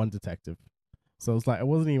 officer, and 1 detective. So it's like it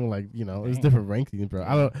wasn't even like it was different rankings, bro.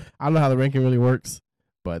 I don't know how the ranking really works,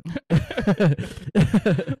 but.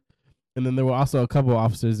 And then there were also a couple of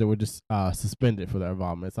officers that were just suspended for their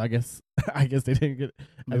involvement. So I guess they didn't get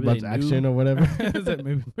as much action or whatever.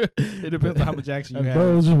 It depends on how much action you have.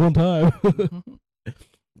 Bro, it was just one time.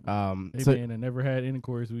 Hey man, I never had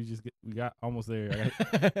intercourse. We got almost there.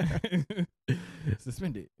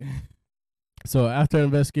 Suspended. So after an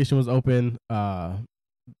investigation was open,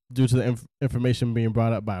 due to the information being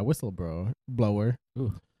brought up by a whistleblower.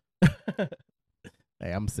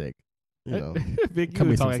 Hey, I'm sick. Vic, you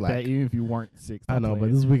would talk like that even if you weren't sick. I know,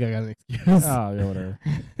 but this week I got an excuse. Oh, yeah, whatever.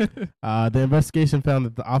 The investigation found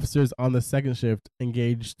that the officers on the second shift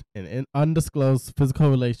engaged in undisclosed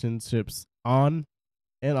physical relationships on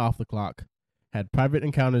and off the clock, had private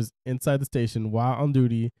encounters inside the station while on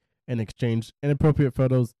duty, and exchanged inappropriate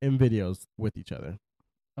photos and videos with each other.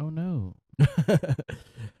 Oh, no.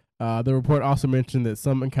 The report also mentioned that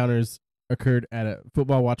some encounters occurred at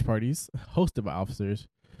football watch parties hosted by officers,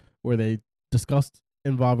 where they discussed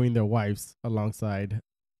involving their wives alongside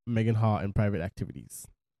Megan Hall in private activities.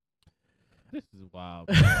 This is wild.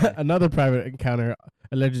 Another private encounter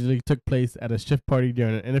allegedly took place at a shift party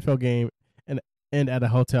during an NFL game and at a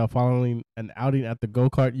hotel following an outing at the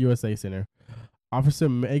Go-Kart USA Center. Officer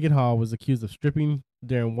Megan Hall was accused of stripping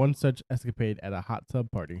during one such escapade at a hot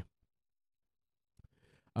tub party.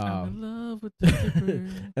 I'm in love with the stripper.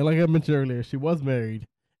 And like I mentioned earlier, she was married,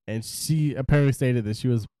 and she apparently stated that she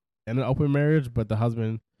was in an open marriage, but the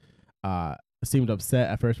husband seemed upset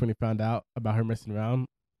at first when he found out about her messing around.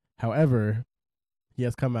 However, he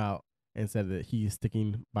has come out and said that he's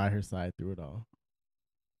sticking by her side through it all.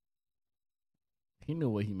 He knew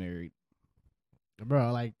what he married.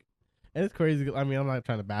 Bro, like, and it's crazy. I mean, I'm not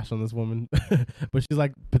trying to bash on this woman, but she's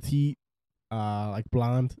like petite, like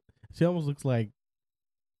blonde. She almost looks like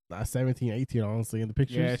 17, 18, honestly, in the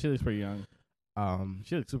pictures. Yeah, she looks pretty young.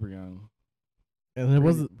 She looks super young. And it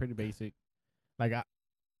wasn't pretty basic. Like,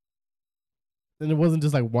 and it wasn't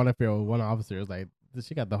just like one affair with one officer. It was like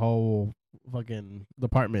she got the whole fucking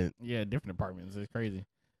department. Yeah, different departments. It's crazy.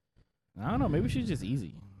 I don't know. Maybe she's just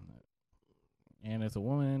easy. And as a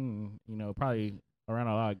woman, probably around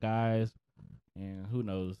a lot of guys, and who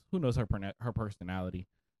knows her personality.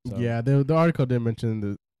 So. Yeah, the article did mention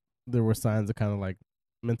that there were signs of kind of like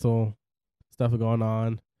mental stuff going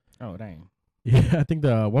on. Oh dang. Yeah, I think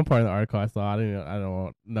the one part of the article I saw, I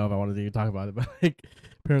don't know if I wanted to even talk about it, but like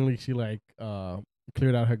apparently she like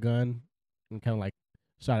cleared out her gun and kind of like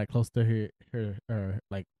shot it close to her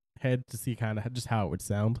like head to see kind of just how it would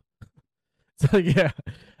sound. So yeah,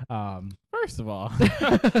 First of all,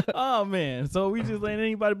 oh man, so we just letting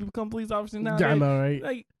anybody become police officers now? I know, right?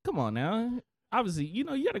 Like, come on now. Obviously, you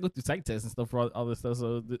got to go through psych tests and stuff for all this stuff.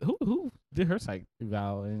 So who did her psych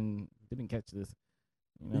eval and didn't catch this?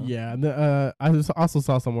 Yeah, and I also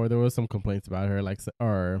saw somewhere there was some complaints about her, like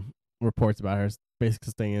or reports about her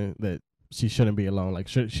basically saying that she shouldn't be alone, like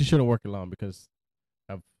she shouldn't work alone because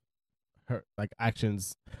of her like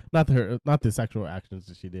actions, not the sexual actions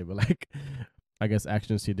that she did, but like I guess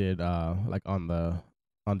actions she did like on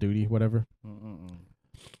duty, whatever. Mm-mm.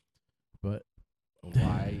 But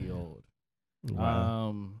wild.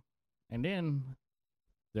 Wow. And then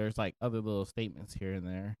there's like other little statements here and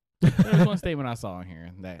there. There's one statement I saw in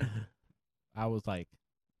here that I was like,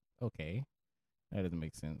 okay, that doesn't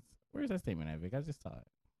make sense. Where's that statement at, Vic? I just saw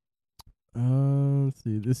it. Let's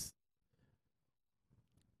see. This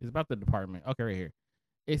is about the department. Okay, right here.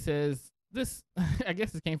 It says this. I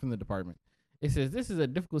guess it came from the department. It says this is a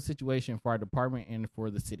difficult situation for our department and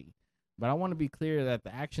for the city, but I want to be clear that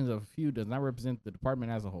the actions of a few does not represent the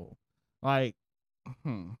department as a whole. Like,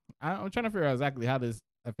 I'm trying to figure out exactly how this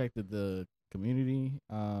affected the community.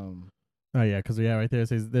 Oh yeah, because right there it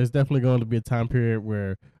says there's definitely going to be a time period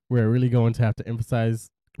where we're really going to have to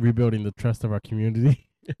emphasize rebuilding the trust of our community.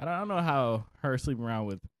 I don't know how her sleeping around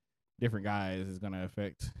with different guys is going to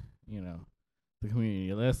affect, the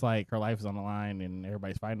community. Unless like her life is on the line and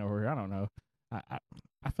everybody's fighting over her. I don't know.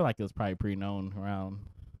 I feel like it was probably pretty known around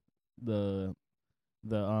the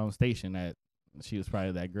station that she was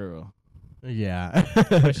probably that girl. Yeah.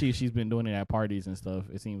 Especially if she's been doing it at parties and stuff.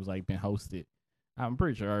 It seems like been hosted. I'm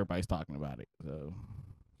pretty sure everybody's talking about it. So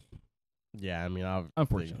yeah, I mean,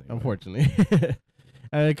 unfortunately.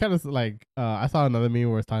 And it kind of like I saw another meme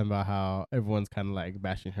where it's talking about how everyone's kind of like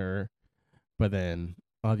bashing her, but then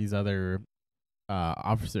all these other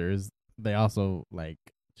officers, they also like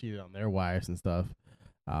cheated on their wives and stuff.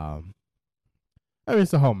 I mean,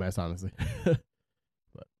 it's a whole mess, honestly.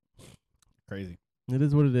 But crazy. It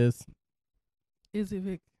is what it is. Is it,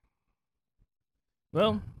 Vic?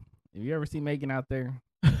 Well, if you ever see Megan out there,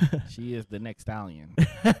 she is the next stallion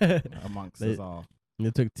amongst us all.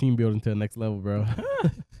 It took team building to the next level, bro.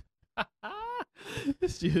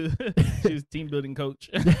 she was team building coach.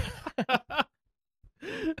 She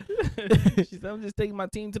said, "I'm just taking my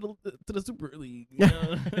team to the Super League."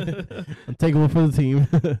 I'm taking one for the team.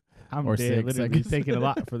 I'm or dead, literally taking a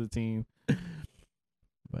lot for the team.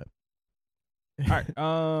 But all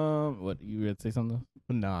right, what you ready to say something?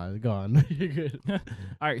 Nah, go on. You're good. All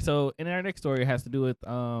right, so in our next story, it has to do with I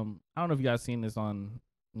don't know if you guys seen this on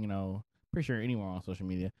pretty sure anywhere on social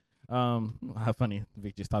media. How funny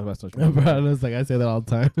Vic just talked about social media. Bro, it's like I say that all the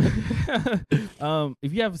time.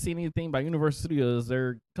 If you haven't seen anything about Universal Studios,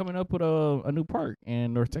 they're coming up with a new park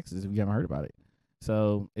in North Texas. If you haven't heard about it,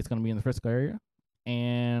 so it's going to be in the Frisco area,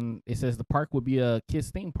 and it says the park will be a kids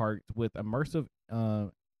theme park with immersive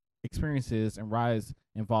experiences and rides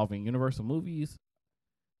involving Universal movies.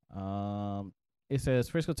 It says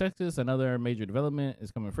Frisco, Texas, another major development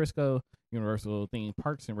is coming to Frisco. Universal Theme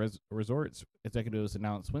Parks and Resorts executives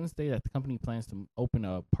announced Wednesday that the company plans to open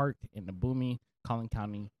a park in the booming Collin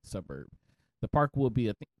County suburb. The park will be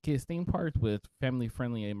a kids theme park with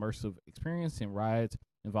family-friendly immersive experience and rides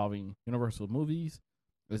involving Universal movies.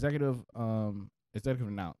 Executive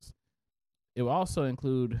announced. It will also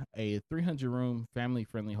include a 300-room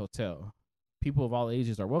family-friendly hotel. People of all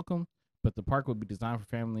ages are welcome, but the park will be designed for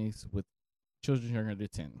families with children younger than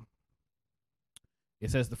 10. It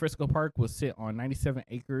says the Frisco Park will sit on 97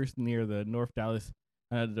 acres near the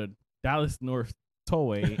Dallas North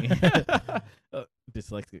Tollway.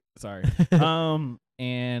 Dyslexic, sorry.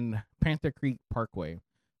 And Panther Creek Parkway.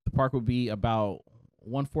 The park will be about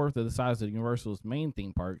 1/4 of the size of Universal's main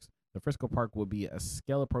theme parks. The Frisco Park will be a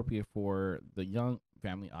scale appropriate for the young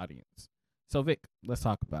family audience. So, Vic, let's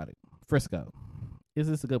talk about it. Frisco, is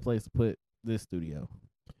this a good place to put this studio?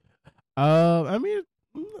 I mean,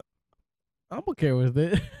 I'm okay with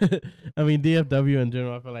it. I mean, DFW in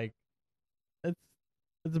general, I feel like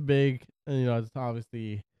it's a big, it's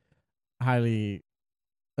obviously highly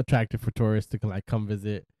attractive for tourists to come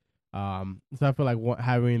visit. So I feel like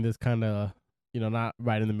having this kind of, not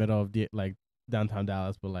right in the middle of downtown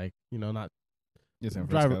Dallas, but not just in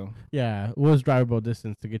Frisco. Was drivable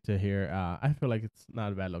distance to get to here. I feel like it's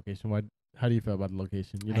not a bad location. How do you feel about the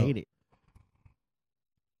location? I hate it.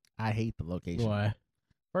 I hate the location. Why?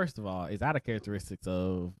 First of all, it's out of characteristics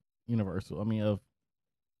of Universal. I mean, of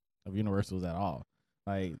Universals at all.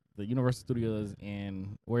 Like the Universal Studios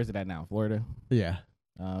in, where is it at now? Florida. Yeah.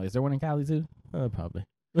 Is there one in Cali too? Probably.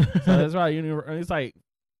 So that's right. It's like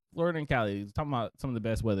Florida and Cali. It's talking about some of the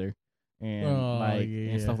best weather and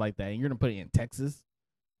and stuff like that. And you're gonna put it in Texas,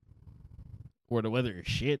 where the weather is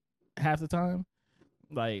shit half the time.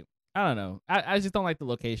 Like, I don't know. I just don't like the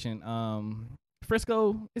location.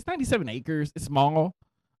 Frisco, it's 97 acres. It's small.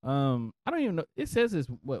 I don't even know. It says it's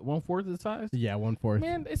what 1/4 of the size. Yeah, 1/4.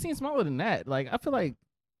 Man, it seems smaller than that. Like, I feel like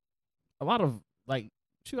a lot of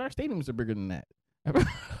our stadiums are bigger than that.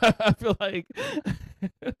 I feel like,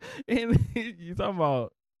 and you talking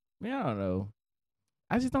about, man, I don't know.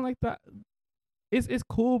 I just don't like that. It's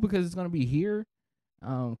cool because it's gonna be here,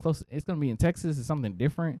 close. It's gonna be in Texas. It's something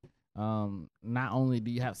different. Not only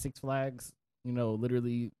do you have Six Flags,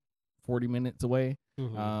 literally 40 minutes away,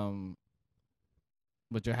 Mm-hmm.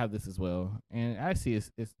 but you'll have this as well. And I see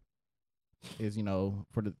it's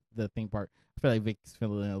for the theme park. I feel like Vic's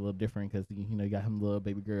feeling a little different because you got him a little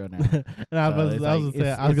baby girl now. And I was going to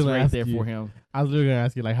ask you for him. I was really going to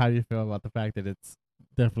ask you, like, how do you feel about the fact that it's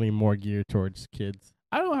definitely more geared towards kids?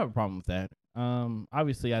 I don't have a problem with that.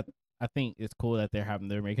 Obviously, I think it's cool that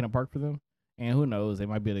they're making a park for them, and who knows, they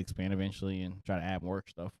might be able to expand eventually and try to add more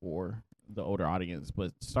stuff for the older audience.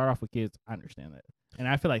 But start off with kids, I understand that, and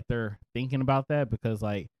I feel like they're thinking about that because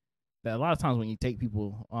that a lot of times when you take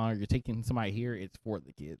people you're taking somebody here, it's for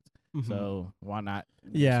the kids. Mm-hmm. So why not?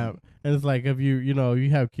 Yeah, and it's like if you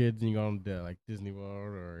have kids and you go to like Disney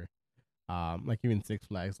World or like even Six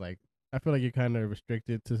Flags, like I feel like you're kind of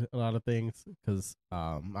restricted to a lot of things because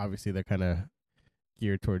obviously they're kind of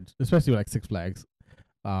geared towards, especially like Six Flags,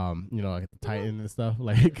 like the Titan and stuff.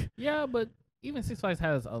 Like yeah, but even Six Flags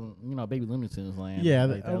has Baby Looney Tunes land. Yeah,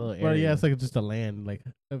 like that little well, area. yeah, it's like just a land. Like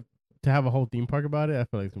to have a whole theme park about it, I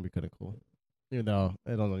feel like it's gonna be kind of cool. Even though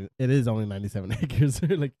it is only 97 acres,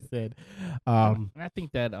 like you said. And I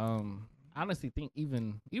think that honestly think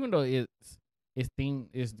even though its theme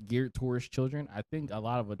is geared towards children, I think a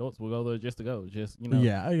lot of adults will go there just to go.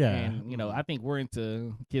 Yeah. And I think we're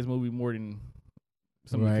into kids movie more than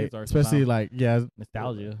some of the kids are. Especially like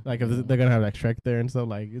nostalgia. Like if they're gonna have like Shrek there and stuff,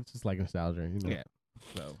 like it's just like nostalgia. Yeah.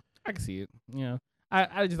 So I can see it.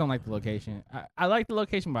 I just don't like the location. I like the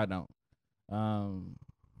location, but I don't.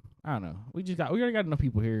 I don't know. We already got enough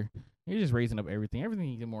people here. You're just raising up everything.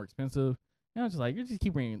 Everything get more expensive. Just like you just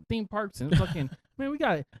keep bringing theme parks and fucking man. We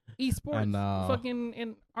got esports fucking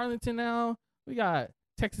in Arlington now. We got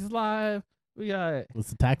Texas Live. We got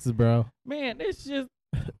it's the taxes, bro. Man, it's just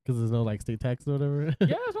because there's no like state tax or whatever.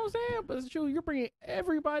 Yeah, that's what I'm saying. But it's true. You're bringing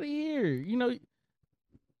everybody here.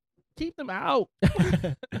 Keep them out.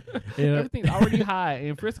 Everything's already high,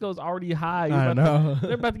 and Frisco's already high. I know.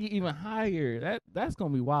 They're about to get even higher. That's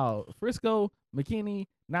gonna be wild. Frisco, McKinney.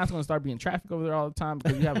 Now it's gonna start being traffic over there all the time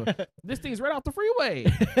because you have this thing's right off the freeway.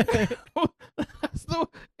 So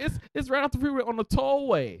it's right off the freeway on the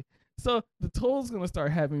tollway. So the toll's gonna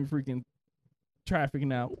start having freaking traffic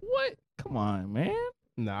now. What? Come on, man.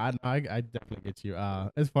 No, I definitely get you.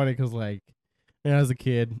 It's funny because like, as a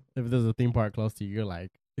kid, if there's a theme park close to you, you're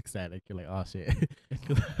like ecstatic. You're like, oh shit.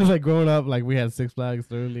 Like growing up, like we had Six Flags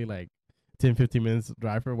literally like 10-15 minutes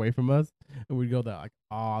drive away from us, and we'd go there like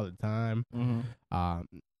all the time. Mm-hmm.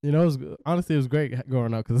 Honestly, it was great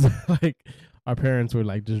growing up because like our parents would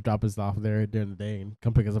like just drop us off there during the day and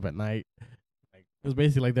come pick us up at night. Like it was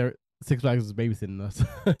basically like their Six Flags was babysitting us.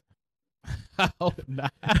 I hope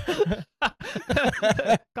not.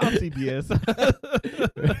 Call CBS.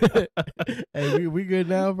 Hey, we good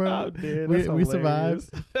now, bro. Oh, dude, we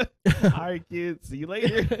survived. All right, kids. See you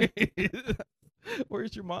later.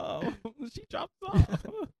 Where's your mom? She dropped us off.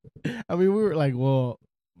 I mean, we were like, well,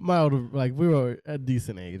 my older, like we were a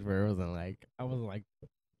decent age where it wasn't like I wasn't like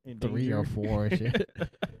In 3 danger. or 4 or shit.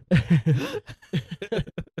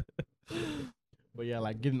 But yeah,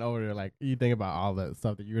 like getting older, like you think about all the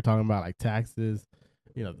stuff that you were talking about, like taxes,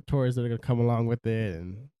 the tourists that are gonna come along with it,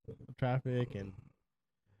 and traffic, and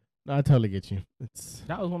no, I totally get you.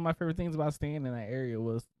 That was one of my favorite things about staying in that area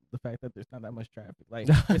was the fact that there's not that much traffic. Like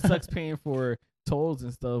it sucks paying for tolls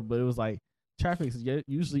and stuff, but it was like traffic's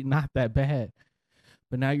usually not that bad.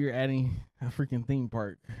 But now you're adding a freaking theme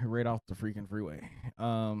park right off the freaking freeway.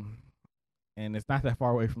 And it's not that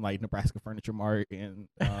far away from like Nebraska Furniture Mart, and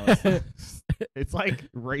it's like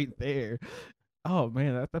right there. Oh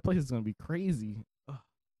man, that place is gonna be crazy. Ugh.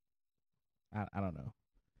 I don't know.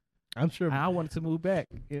 I'm sure. I wanted to move back.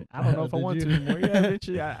 I don't know if I want to anymore. Yeah,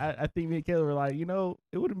 eventually, I think me and Kayla were like,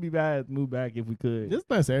 it wouldn't be bad to move back if we could. It's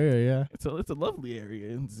a nice area, yeah. It's a lovely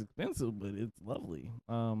area. It's expensive, but it's lovely.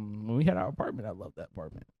 When we had our apartment, I loved that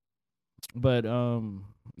apartment. But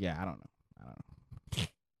yeah, I don't know.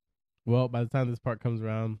 Well, by the time this part comes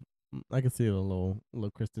around, I can see the little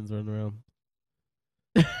Christians running around.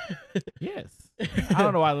 Yes. I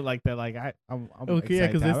don't know why I look like that. Like I'm Okay, yeah,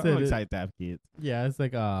 excited. 'cause they said I'm it- excited to have kids. Yeah, it's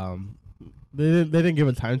like they didn't give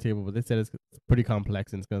a timetable, but they said it's pretty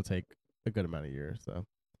complex and it's gonna take a good amount of years. So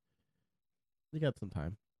you got some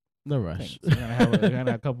time. No rush. Thanks. We're gonna have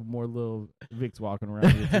a couple more little Vicks walking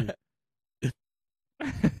around here too.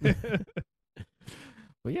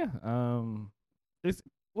 But yeah, it's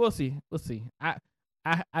we'll see. I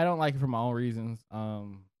don't like it for my own reasons.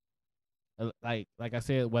 Like I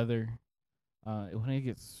said, weather. When it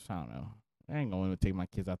gets, I don't know. I ain't going to take my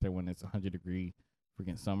kids out there when it's 100-degree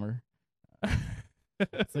freaking summer.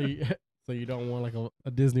 so you don't want like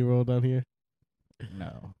a Disney World down here?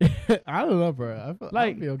 No. I don't know, bro. I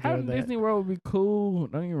Like feel good having with that. Disney World would be cool.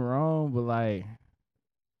 Don't get me wrong, but like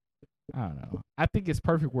I don't know. I think it's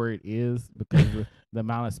perfect where it is because of the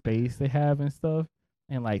amount of space they have and stuff,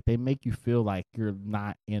 and like they make you feel like you're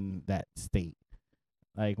not in that state.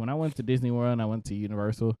 Like when I went to Disney World and I went to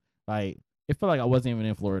Universal, like it felt like I wasn't even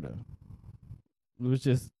in Florida. It was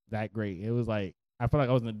just that great. It was like I felt like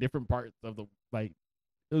I was in a different parts of the like.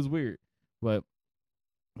 It was weird, but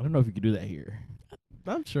I don't know if you could do that here.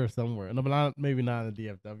 I'm sure somewhere. No, but maybe not in the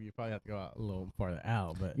DFW. You probably have to go out a little farther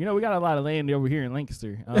out. But You know, we got a lot of land over here in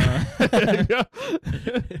Lancaster.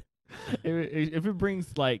 If it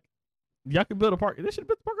brings like, y'all can build a park. They should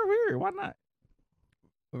build a park over here. Why not?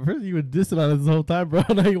 first you were dissing on it this whole time, bro.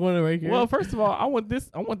 Now you want it right here. Well, first of all, I want this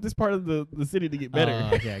part of the city to get better.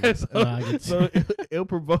 Okay, I get so you. I get you. so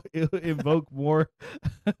it'll invoke more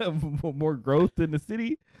more growth in the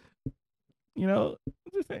city. You know, I'm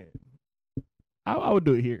just saying. I would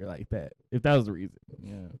do it here like that if that was the reason.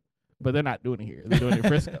 Yeah, but they're not doing it here. They're doing it in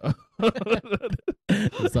Frisco.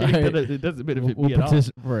 Sorry. It doesn't benefit we'll me at all.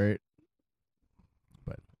 petition for it.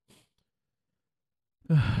 But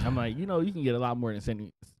I'm like, you can get a lot more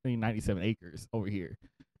than 97 acres over here.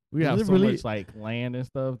 We Is have it so really- much like land and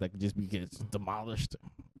stuff that could just be gets demolished.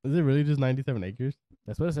 is it really just 97 acres?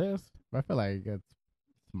 That's what it says. I feel like it's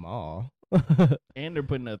small. And they're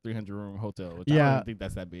putting a 300-room hotel, which I Yeah. don't think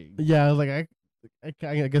that's that big. Yeah, I was like,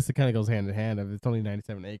 I guess it kind of goes hand in hand. If it's only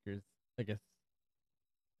 97 acres, I guess.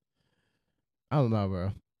 I don't know,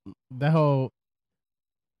 bro. That whole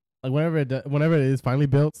like whenever it is finally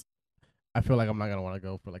built, I feel like I'm not gonna want to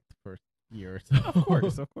go for like the first year or so. Of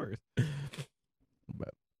course, of course.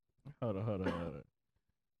 But Hold on.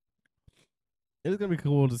 it's gonna be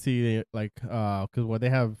cool to see like because what they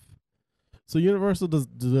have. So Universal do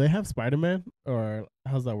they have Spider-Man or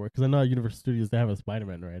how's that work? Because I know at Universal Studios they have a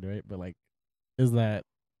Spider-Man right? But like, is that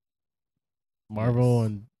Marvel Yes.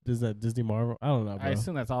 and is that Disney Marvel? I don't know, I bro.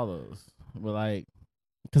 assume that's all those. But like,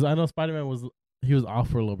 Because I know Spider-Man was off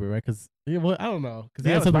for a little bit, right? Because I don't know, because They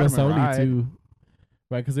he had have a something with Spider-Man Sony ride. too,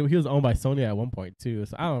 right? Because he was owned by Sony at one point too.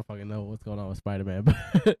 So I don't fucking know what's going on with Spider-Man, but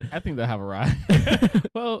I think they'll have a ride.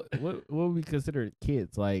 Well, what would we consider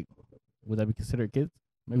kids? Like, would that be considered kids?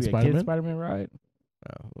 Maybe a Spider-Man? kid Spider-Man ride?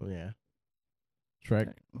 oh well, yeah,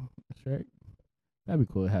 Shrek. Shrek. That'd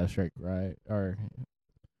be cool to have Shrek ride, or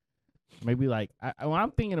maybe like when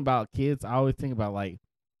I'm thinking about kids, I always think about like,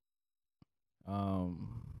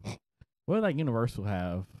 what would like Universal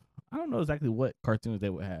have? I don't know exactly what cartoons they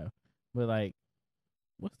would have, but like,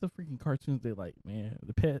 what's the freaking cartoons they like, man?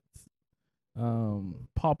 The Pets,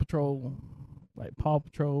 Paw Patrol, like Paw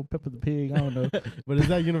Patrol, Peppa the Pig. I don't know. But is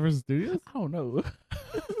that Universal Studios? I don't know.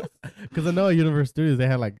 Because I know at Universal Studios they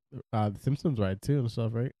had like the Simpsons ride too and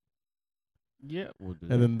stuff, right? Yeah, we'll do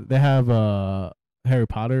And that. then they have Harry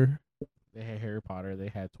Potter. They had Harry Potter. They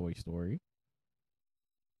had Toy Story.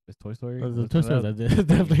 Is Toy Story? The Was Toy Story that- is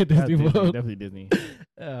definitely a that's Disney World. Definitely Disney.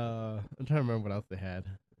 I'm trying to remember what else they had.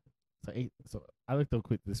 So I looked up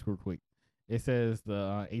this real quick. It says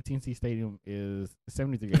the AT&T Stadium is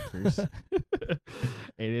 73 acres, and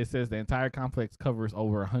it says the entire complex covers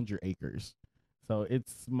over 100 acres. So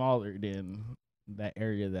it's smaller than that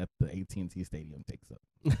area that the AT&T Stadium takes up.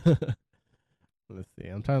 Let's see.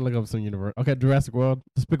 I'm trying to look up some universe. Okay, Jurassic World,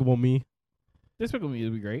 Despicable Me. Despicable Me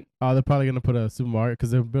would be great. They're probably gonna put a Super Mario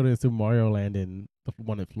because they're building a Super Mario Land in the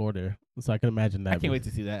one in Florida. So I can imagine that. I can't wait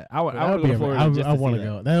to see that. I That want would to go be to Florida. amazing. just I to want see to that.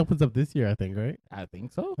 go. That opens up this year, I think, right? I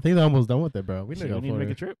think so. I think they're almost done with it, bro. We need Shit, to go we need to make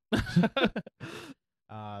a Florida. trip.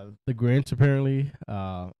 The Grinch apparently.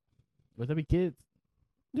 Would that be kids?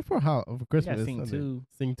 Just for Christmas. Yeah, Sing Sunday. 2.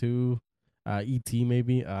 Sing 2. E.T.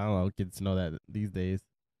 maybe. I don't know. Kids know that these days.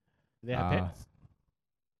 Do they have pets?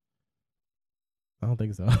 I don't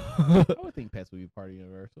think so. I would think pets would be part of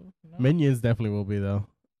Universal. No? Minions definitely will be though.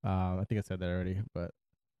 I think I said that already, but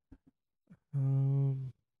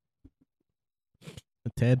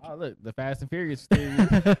Ted. Oh, look, the Fast and Furious series. They're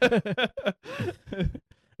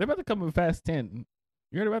about to come with Fast 10.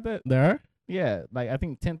 You heard about that? There are? Yeah, like I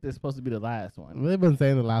think 10th is supposed to be the last one. They've been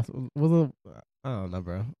saying the last one wasn't. I don't know,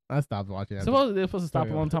 bro. I stopped watching that. Supposedly they're supposed to stop a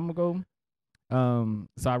Sorry. long time ago.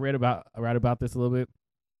 So I read about this a little bit.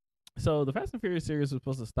 So the Fast and Furious series was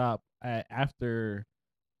supposed to stop after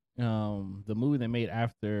the movie they made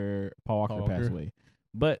after Paul Walker passed away.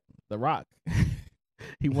 But The Rock,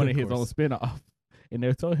 he wanted his own spinoff. And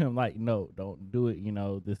they told him, like, no, don't do it. You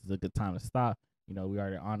know, this is a good time to stop. You know, we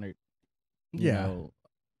already honored. You know,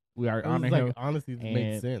 we already honored him. Honestly, it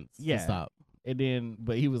makes sense. Yeah. To stop. And then,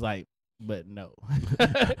 but he was like, but no.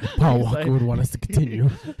 Paul Walker would want us to continue.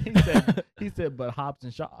 he said, but Hobbs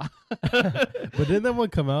and Shaw. But didn't that one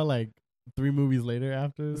come out like 3 movies later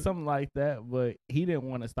after? Something like that. But he didn't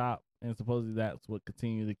want to stop. And supposedly that's what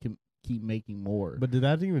continued to keep making more. But did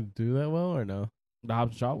that even do that well or no? The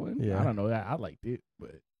Hobbs and Shaw one? Yeah. I don't know. I liked it.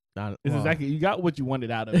 But Not, it's exactly, you got what you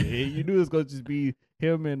wanted out of it. You knew it was going to just be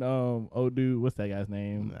him and, old dude, what's that guy's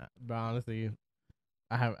name? Nah, but honestly,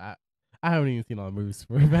 I haven't even seen all the movies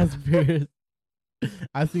for Fast and Furious.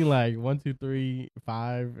 I've seen like 1, 2, 3,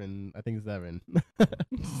 5, and I think 7.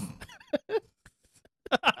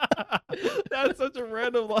 That's such a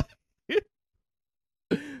random like.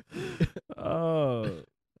 Oh,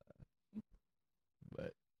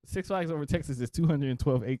 but Six Flags Over Texas is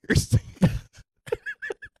 212 acres.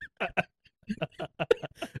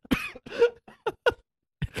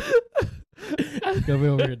 Come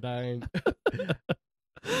over here dying.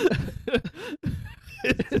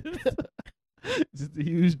 Just a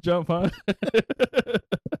huge jump, huh?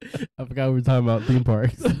 I forgot we were talking about theme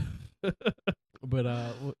parks. But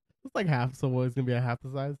it's like half. So what? It's gonna be a half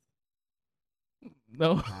the size.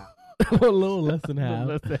 No, A little less than half.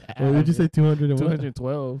 Less than half. What did you say? 200 and what?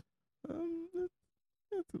 212.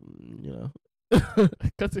 That's, you know.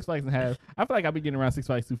 Cut Six Flags in half. I feel like I'll be getting around Six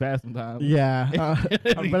Flags too fast sometimes. Yeah,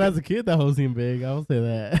 but as a kid, that whole seemed big. I will say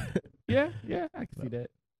that. Yeah, I can see that.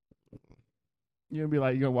 You're gonna be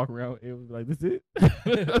like, you're gonna walk around. It was like, this it.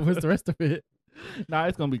 What's the rest of it? Nah,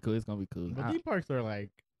 it's gonna be cool. It's gonna be cool. But theme parks are like,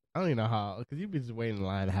 I don't even know how, because you'd be just waiting in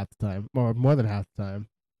line half the time, or more than half the time.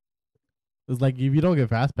 It's like if you don't get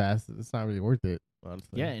fast pass, it's not really worth it.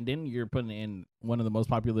 Honestly. Yeah, and then you're putting it in one of the most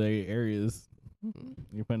popular areas.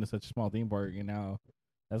 You're putting in such a small theme park, and now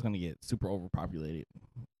that's gonna get super overpopulated.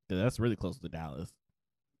 That's really close to Dallas.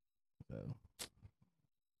 So,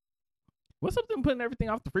 what's up with them putting everything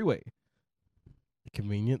off the freeway?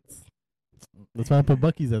 Convenience. That's why I put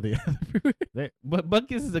Buc-ee's at the end of the freeway. But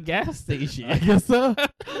Buc-ee's is a gas station. I guess so.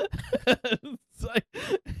 It's like,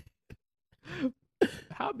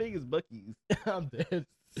 how big is Buc-ee's? I'm dead.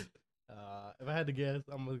 If I had to guess,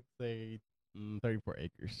 I'm gonna say 34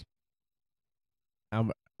 acres. I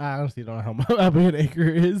honestly don't know how big an acre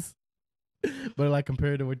is, but like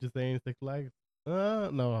compared to what you're saying, Six Flags. No,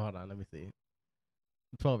 hold on, let me see.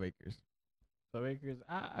 12 acres. 12 acres.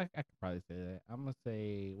 I could probably say that. I'm gonna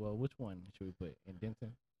say, well, which one should we put in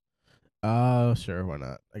Denton? Sure, why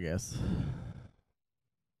not? I guess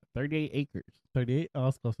 38 acres. 38. Oh,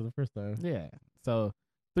 that's close to the first time. Yeah. So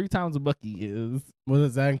 3 times a Buc-ee is.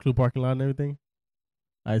 Does that include parking lot and everything?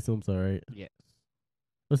 I assume so, right? Yes.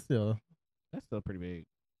 But still, That's still pretty big.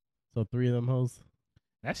 so 3 of them hoes.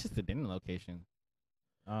 That's just the Denton location.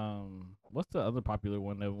 What's the other popular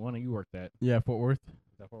one? The one that you worked at? Yeah, Fort Worth.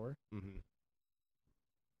 Is that Fort Worth? Mm-hmm.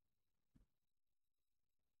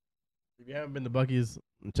 If you haven't been to Buc-ee's,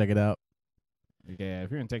 check it out. Yeah,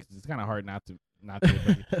 if you're in Texas, it's kind of hard not to get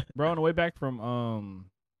Buc-ee's. Bro, on the way back from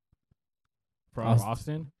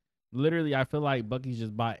Austin, literally, I feel like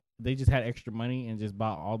Buc-ee's they just had extra money and just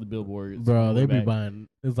bought all the billboards. Bro, they be buying.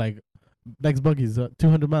 It's like next Buc-ee's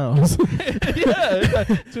 200 miles. Yeah, it's like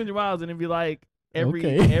 200 miles, and it'd be like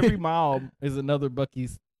every mile is another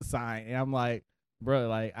Buc-ee's sign, and I'm like, bro,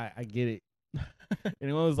 like I get it.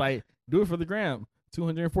 And it was like, do it for the gram.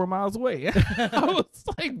 204 miles away. I was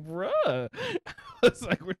like, bruh. I was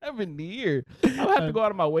like, we're not even near. I'll have to go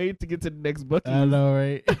out of my way to get to the next Buc-ee's. I know,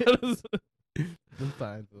 right?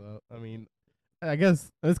 Sometimes, though. I mean, I guess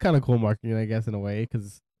it's kind of cool marketing, I guess, in a way,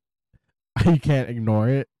 because you can't ignore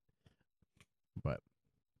it. But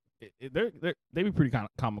they be pretty kind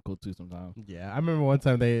of comical too sometimes. yeah, I remember one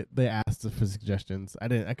time they asked us for suggestions. I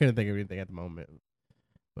couldn't think of anything at the moment.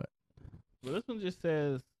 But this one just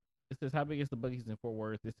says, it says, how big is the Buc-ee's in Fort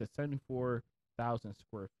Worth? It says 74,000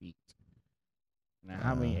 square feet. Now,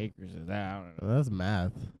 how many acres is that? I don't know. That's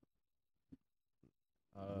math.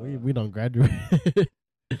 We don't graduate. We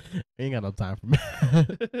ain't got no time for math.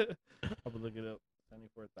 I'm gonna look it up.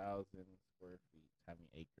 74,000 square feet. How many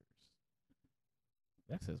acres?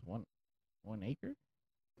 That says one acre.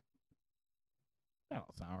 That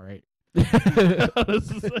don't sound right.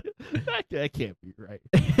 That can't be right.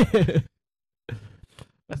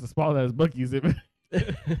 That's a small ass Buc-ee's.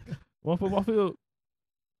 One football field.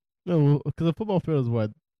 No, because a football field is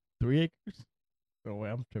what, 3 acres? Oh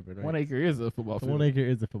wait, I'm tripping. Right? 1 acre is a football field. 1 acre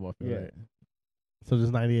is a football field. Yeah. Right? So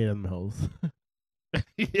there's 98 of them holes.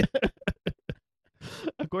 Yeah.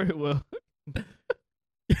 According, well. Where'd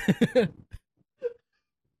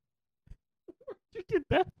you get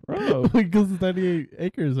that from? Because it's 98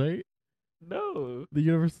 acres, right? No. The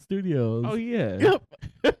Universal Studios. Oh yeah. Yep.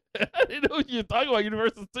 I didn't know what you were talking about.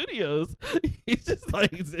 Universal Studios. He's just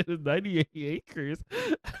like said 98 acres.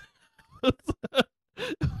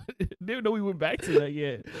 Didn't know we went back to that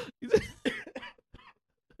yet.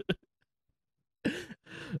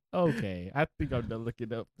 Okay, I think I'm done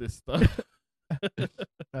looking up this stuff.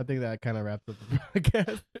 I think that kind of wraps up the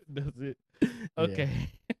podcast. Does it? Okay.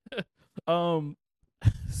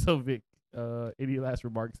 So Vic, any last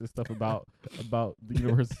remarks and stuff about the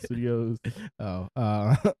Universal Studios? Oh,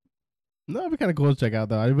 no, it'd be kind of cool to check out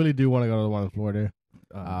though. I really do want to go to the one in Florida.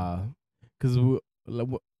 Because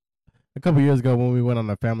a couple years ago when we went on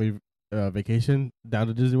a family vacation down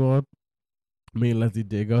to Disney World, me and Leslie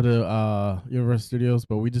did go to Universal Studios,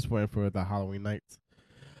 but we just went for the Halloween nights.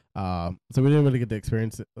 So we didn't really get the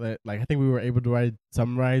experience. Like I think we were able to ride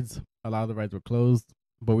some rides. A lot of the rides were closed,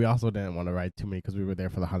 but we also didn't want to ride too many because we were there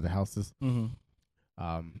for the haunted houses.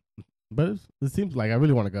 Mm-hmm. But it seems like I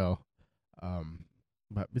really want to go.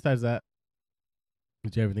 But besides that,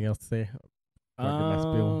 did you have anything else to say?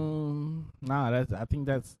 Nah, I think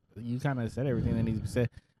that's you kind of said everything that needs to be said.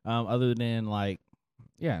 Other than like,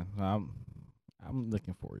 yeah, I'm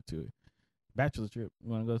looking forward to it. Bachelor trip. You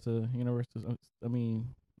want to go to Universal? I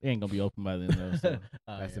mean, it ain't gonna be open by then though, so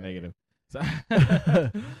that's a negative. So, all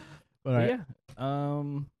right. Yeah.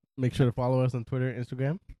 Make sure to follow us on Twitter and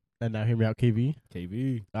Instagram at Now Hear Me Out KV.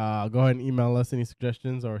 KV. Go ahead and email us any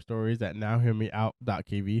suggestions or stories at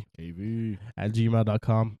nowhearmeout.kv at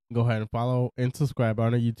gmail.com. Go ahead and follow and subscribe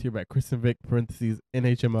on our YouTube at Chris and Vic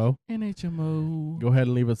 _NHMO. NHMO. Go ahead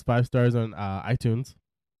and leave us 5 stars on iTunes.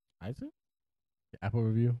 iTunes? Apple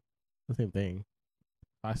review. The same thing.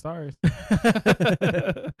 5 stars. That's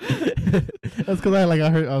because I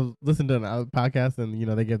was listening to a podcast and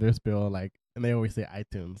they give their spiel and they always say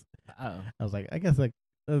iTunes. Oh. I was like, I guess it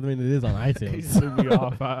is on iTunes. It threw me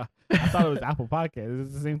off. I thought it was Apple Podcast. Is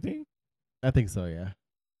it the same thing? I think so, yeah.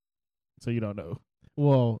 So you don't know?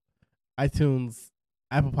 Well, Apple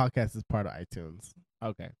Podcast is part of iTunes.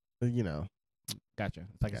 Okay. Gotcha.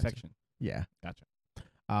 It's like a section. Yeah. Gotcha.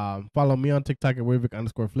 Follow me on TikTok at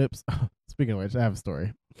Wayvic_flips. Speaking of which, I have a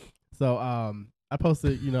story. So I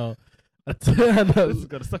posted, I know this is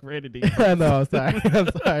gonna suck for editing. I know. I'm sorry.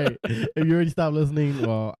 If you already stopped listening,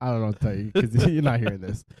 well, I don't know what to tell you because you're not hearing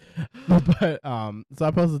this. But so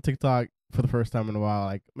I posted TikTok for the first time in a while,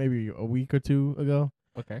 like maybe a week or 2 ago.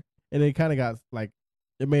 Okay. And it kind of got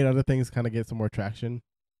it made other things kind of get some more traction.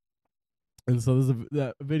 And so there's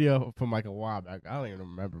a video from a while back. I don't even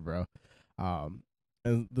remember, bro.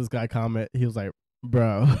 And this guy he was like,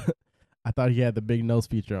 bro, I thought he had the big nose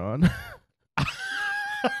feature on.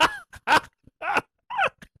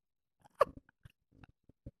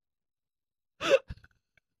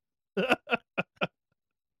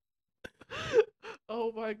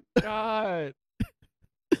 Oh my God.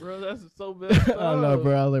 Bro, that's so messed up. I know,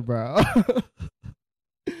 bro. I was like, bro.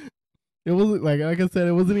 It wasn't like I said,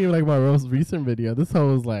 it wasn't even my most recent video. This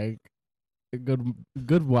one was a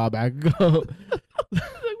good while back ago.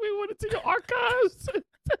 We went into your archives.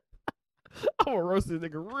 I'm gonna roast this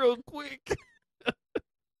nigga real quick.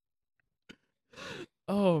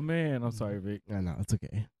 Oh man, I'm sorry, Vic. I know, it's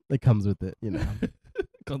okay. It comes with it,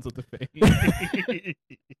 Comes with the fame.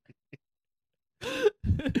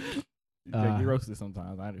 You roast it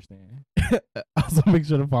sometimes. I understand. Also, make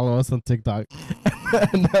sure to follow us on TikTok.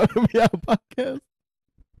 And Now Hear Me Out Podcast.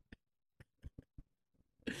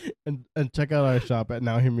 And check out our shop at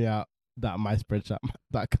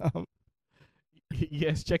nowhearmeout.myspreadshop.com.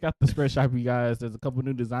 Yes, check out the Spreadshop, you guys. There's a couple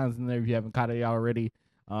new designs in there. If you haven't caught it already,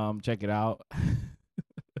 check it out.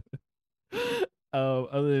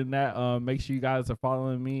 Other than that, make sure you guys are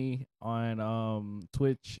following me on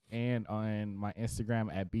Twitch and on my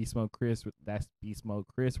Instagram at Beast Mode Chris. That's Beast Mode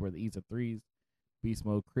Chris, where the E's are 3s. Beast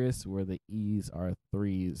Mode Chris, where the E's are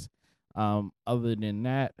 3s. Other than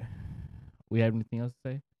that, we have anything else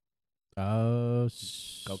to say? Go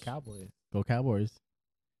Cowboys. Go Cowboys.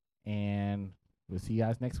 And we'll see you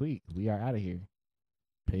guys next week. We are out of here.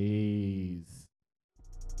 Peace.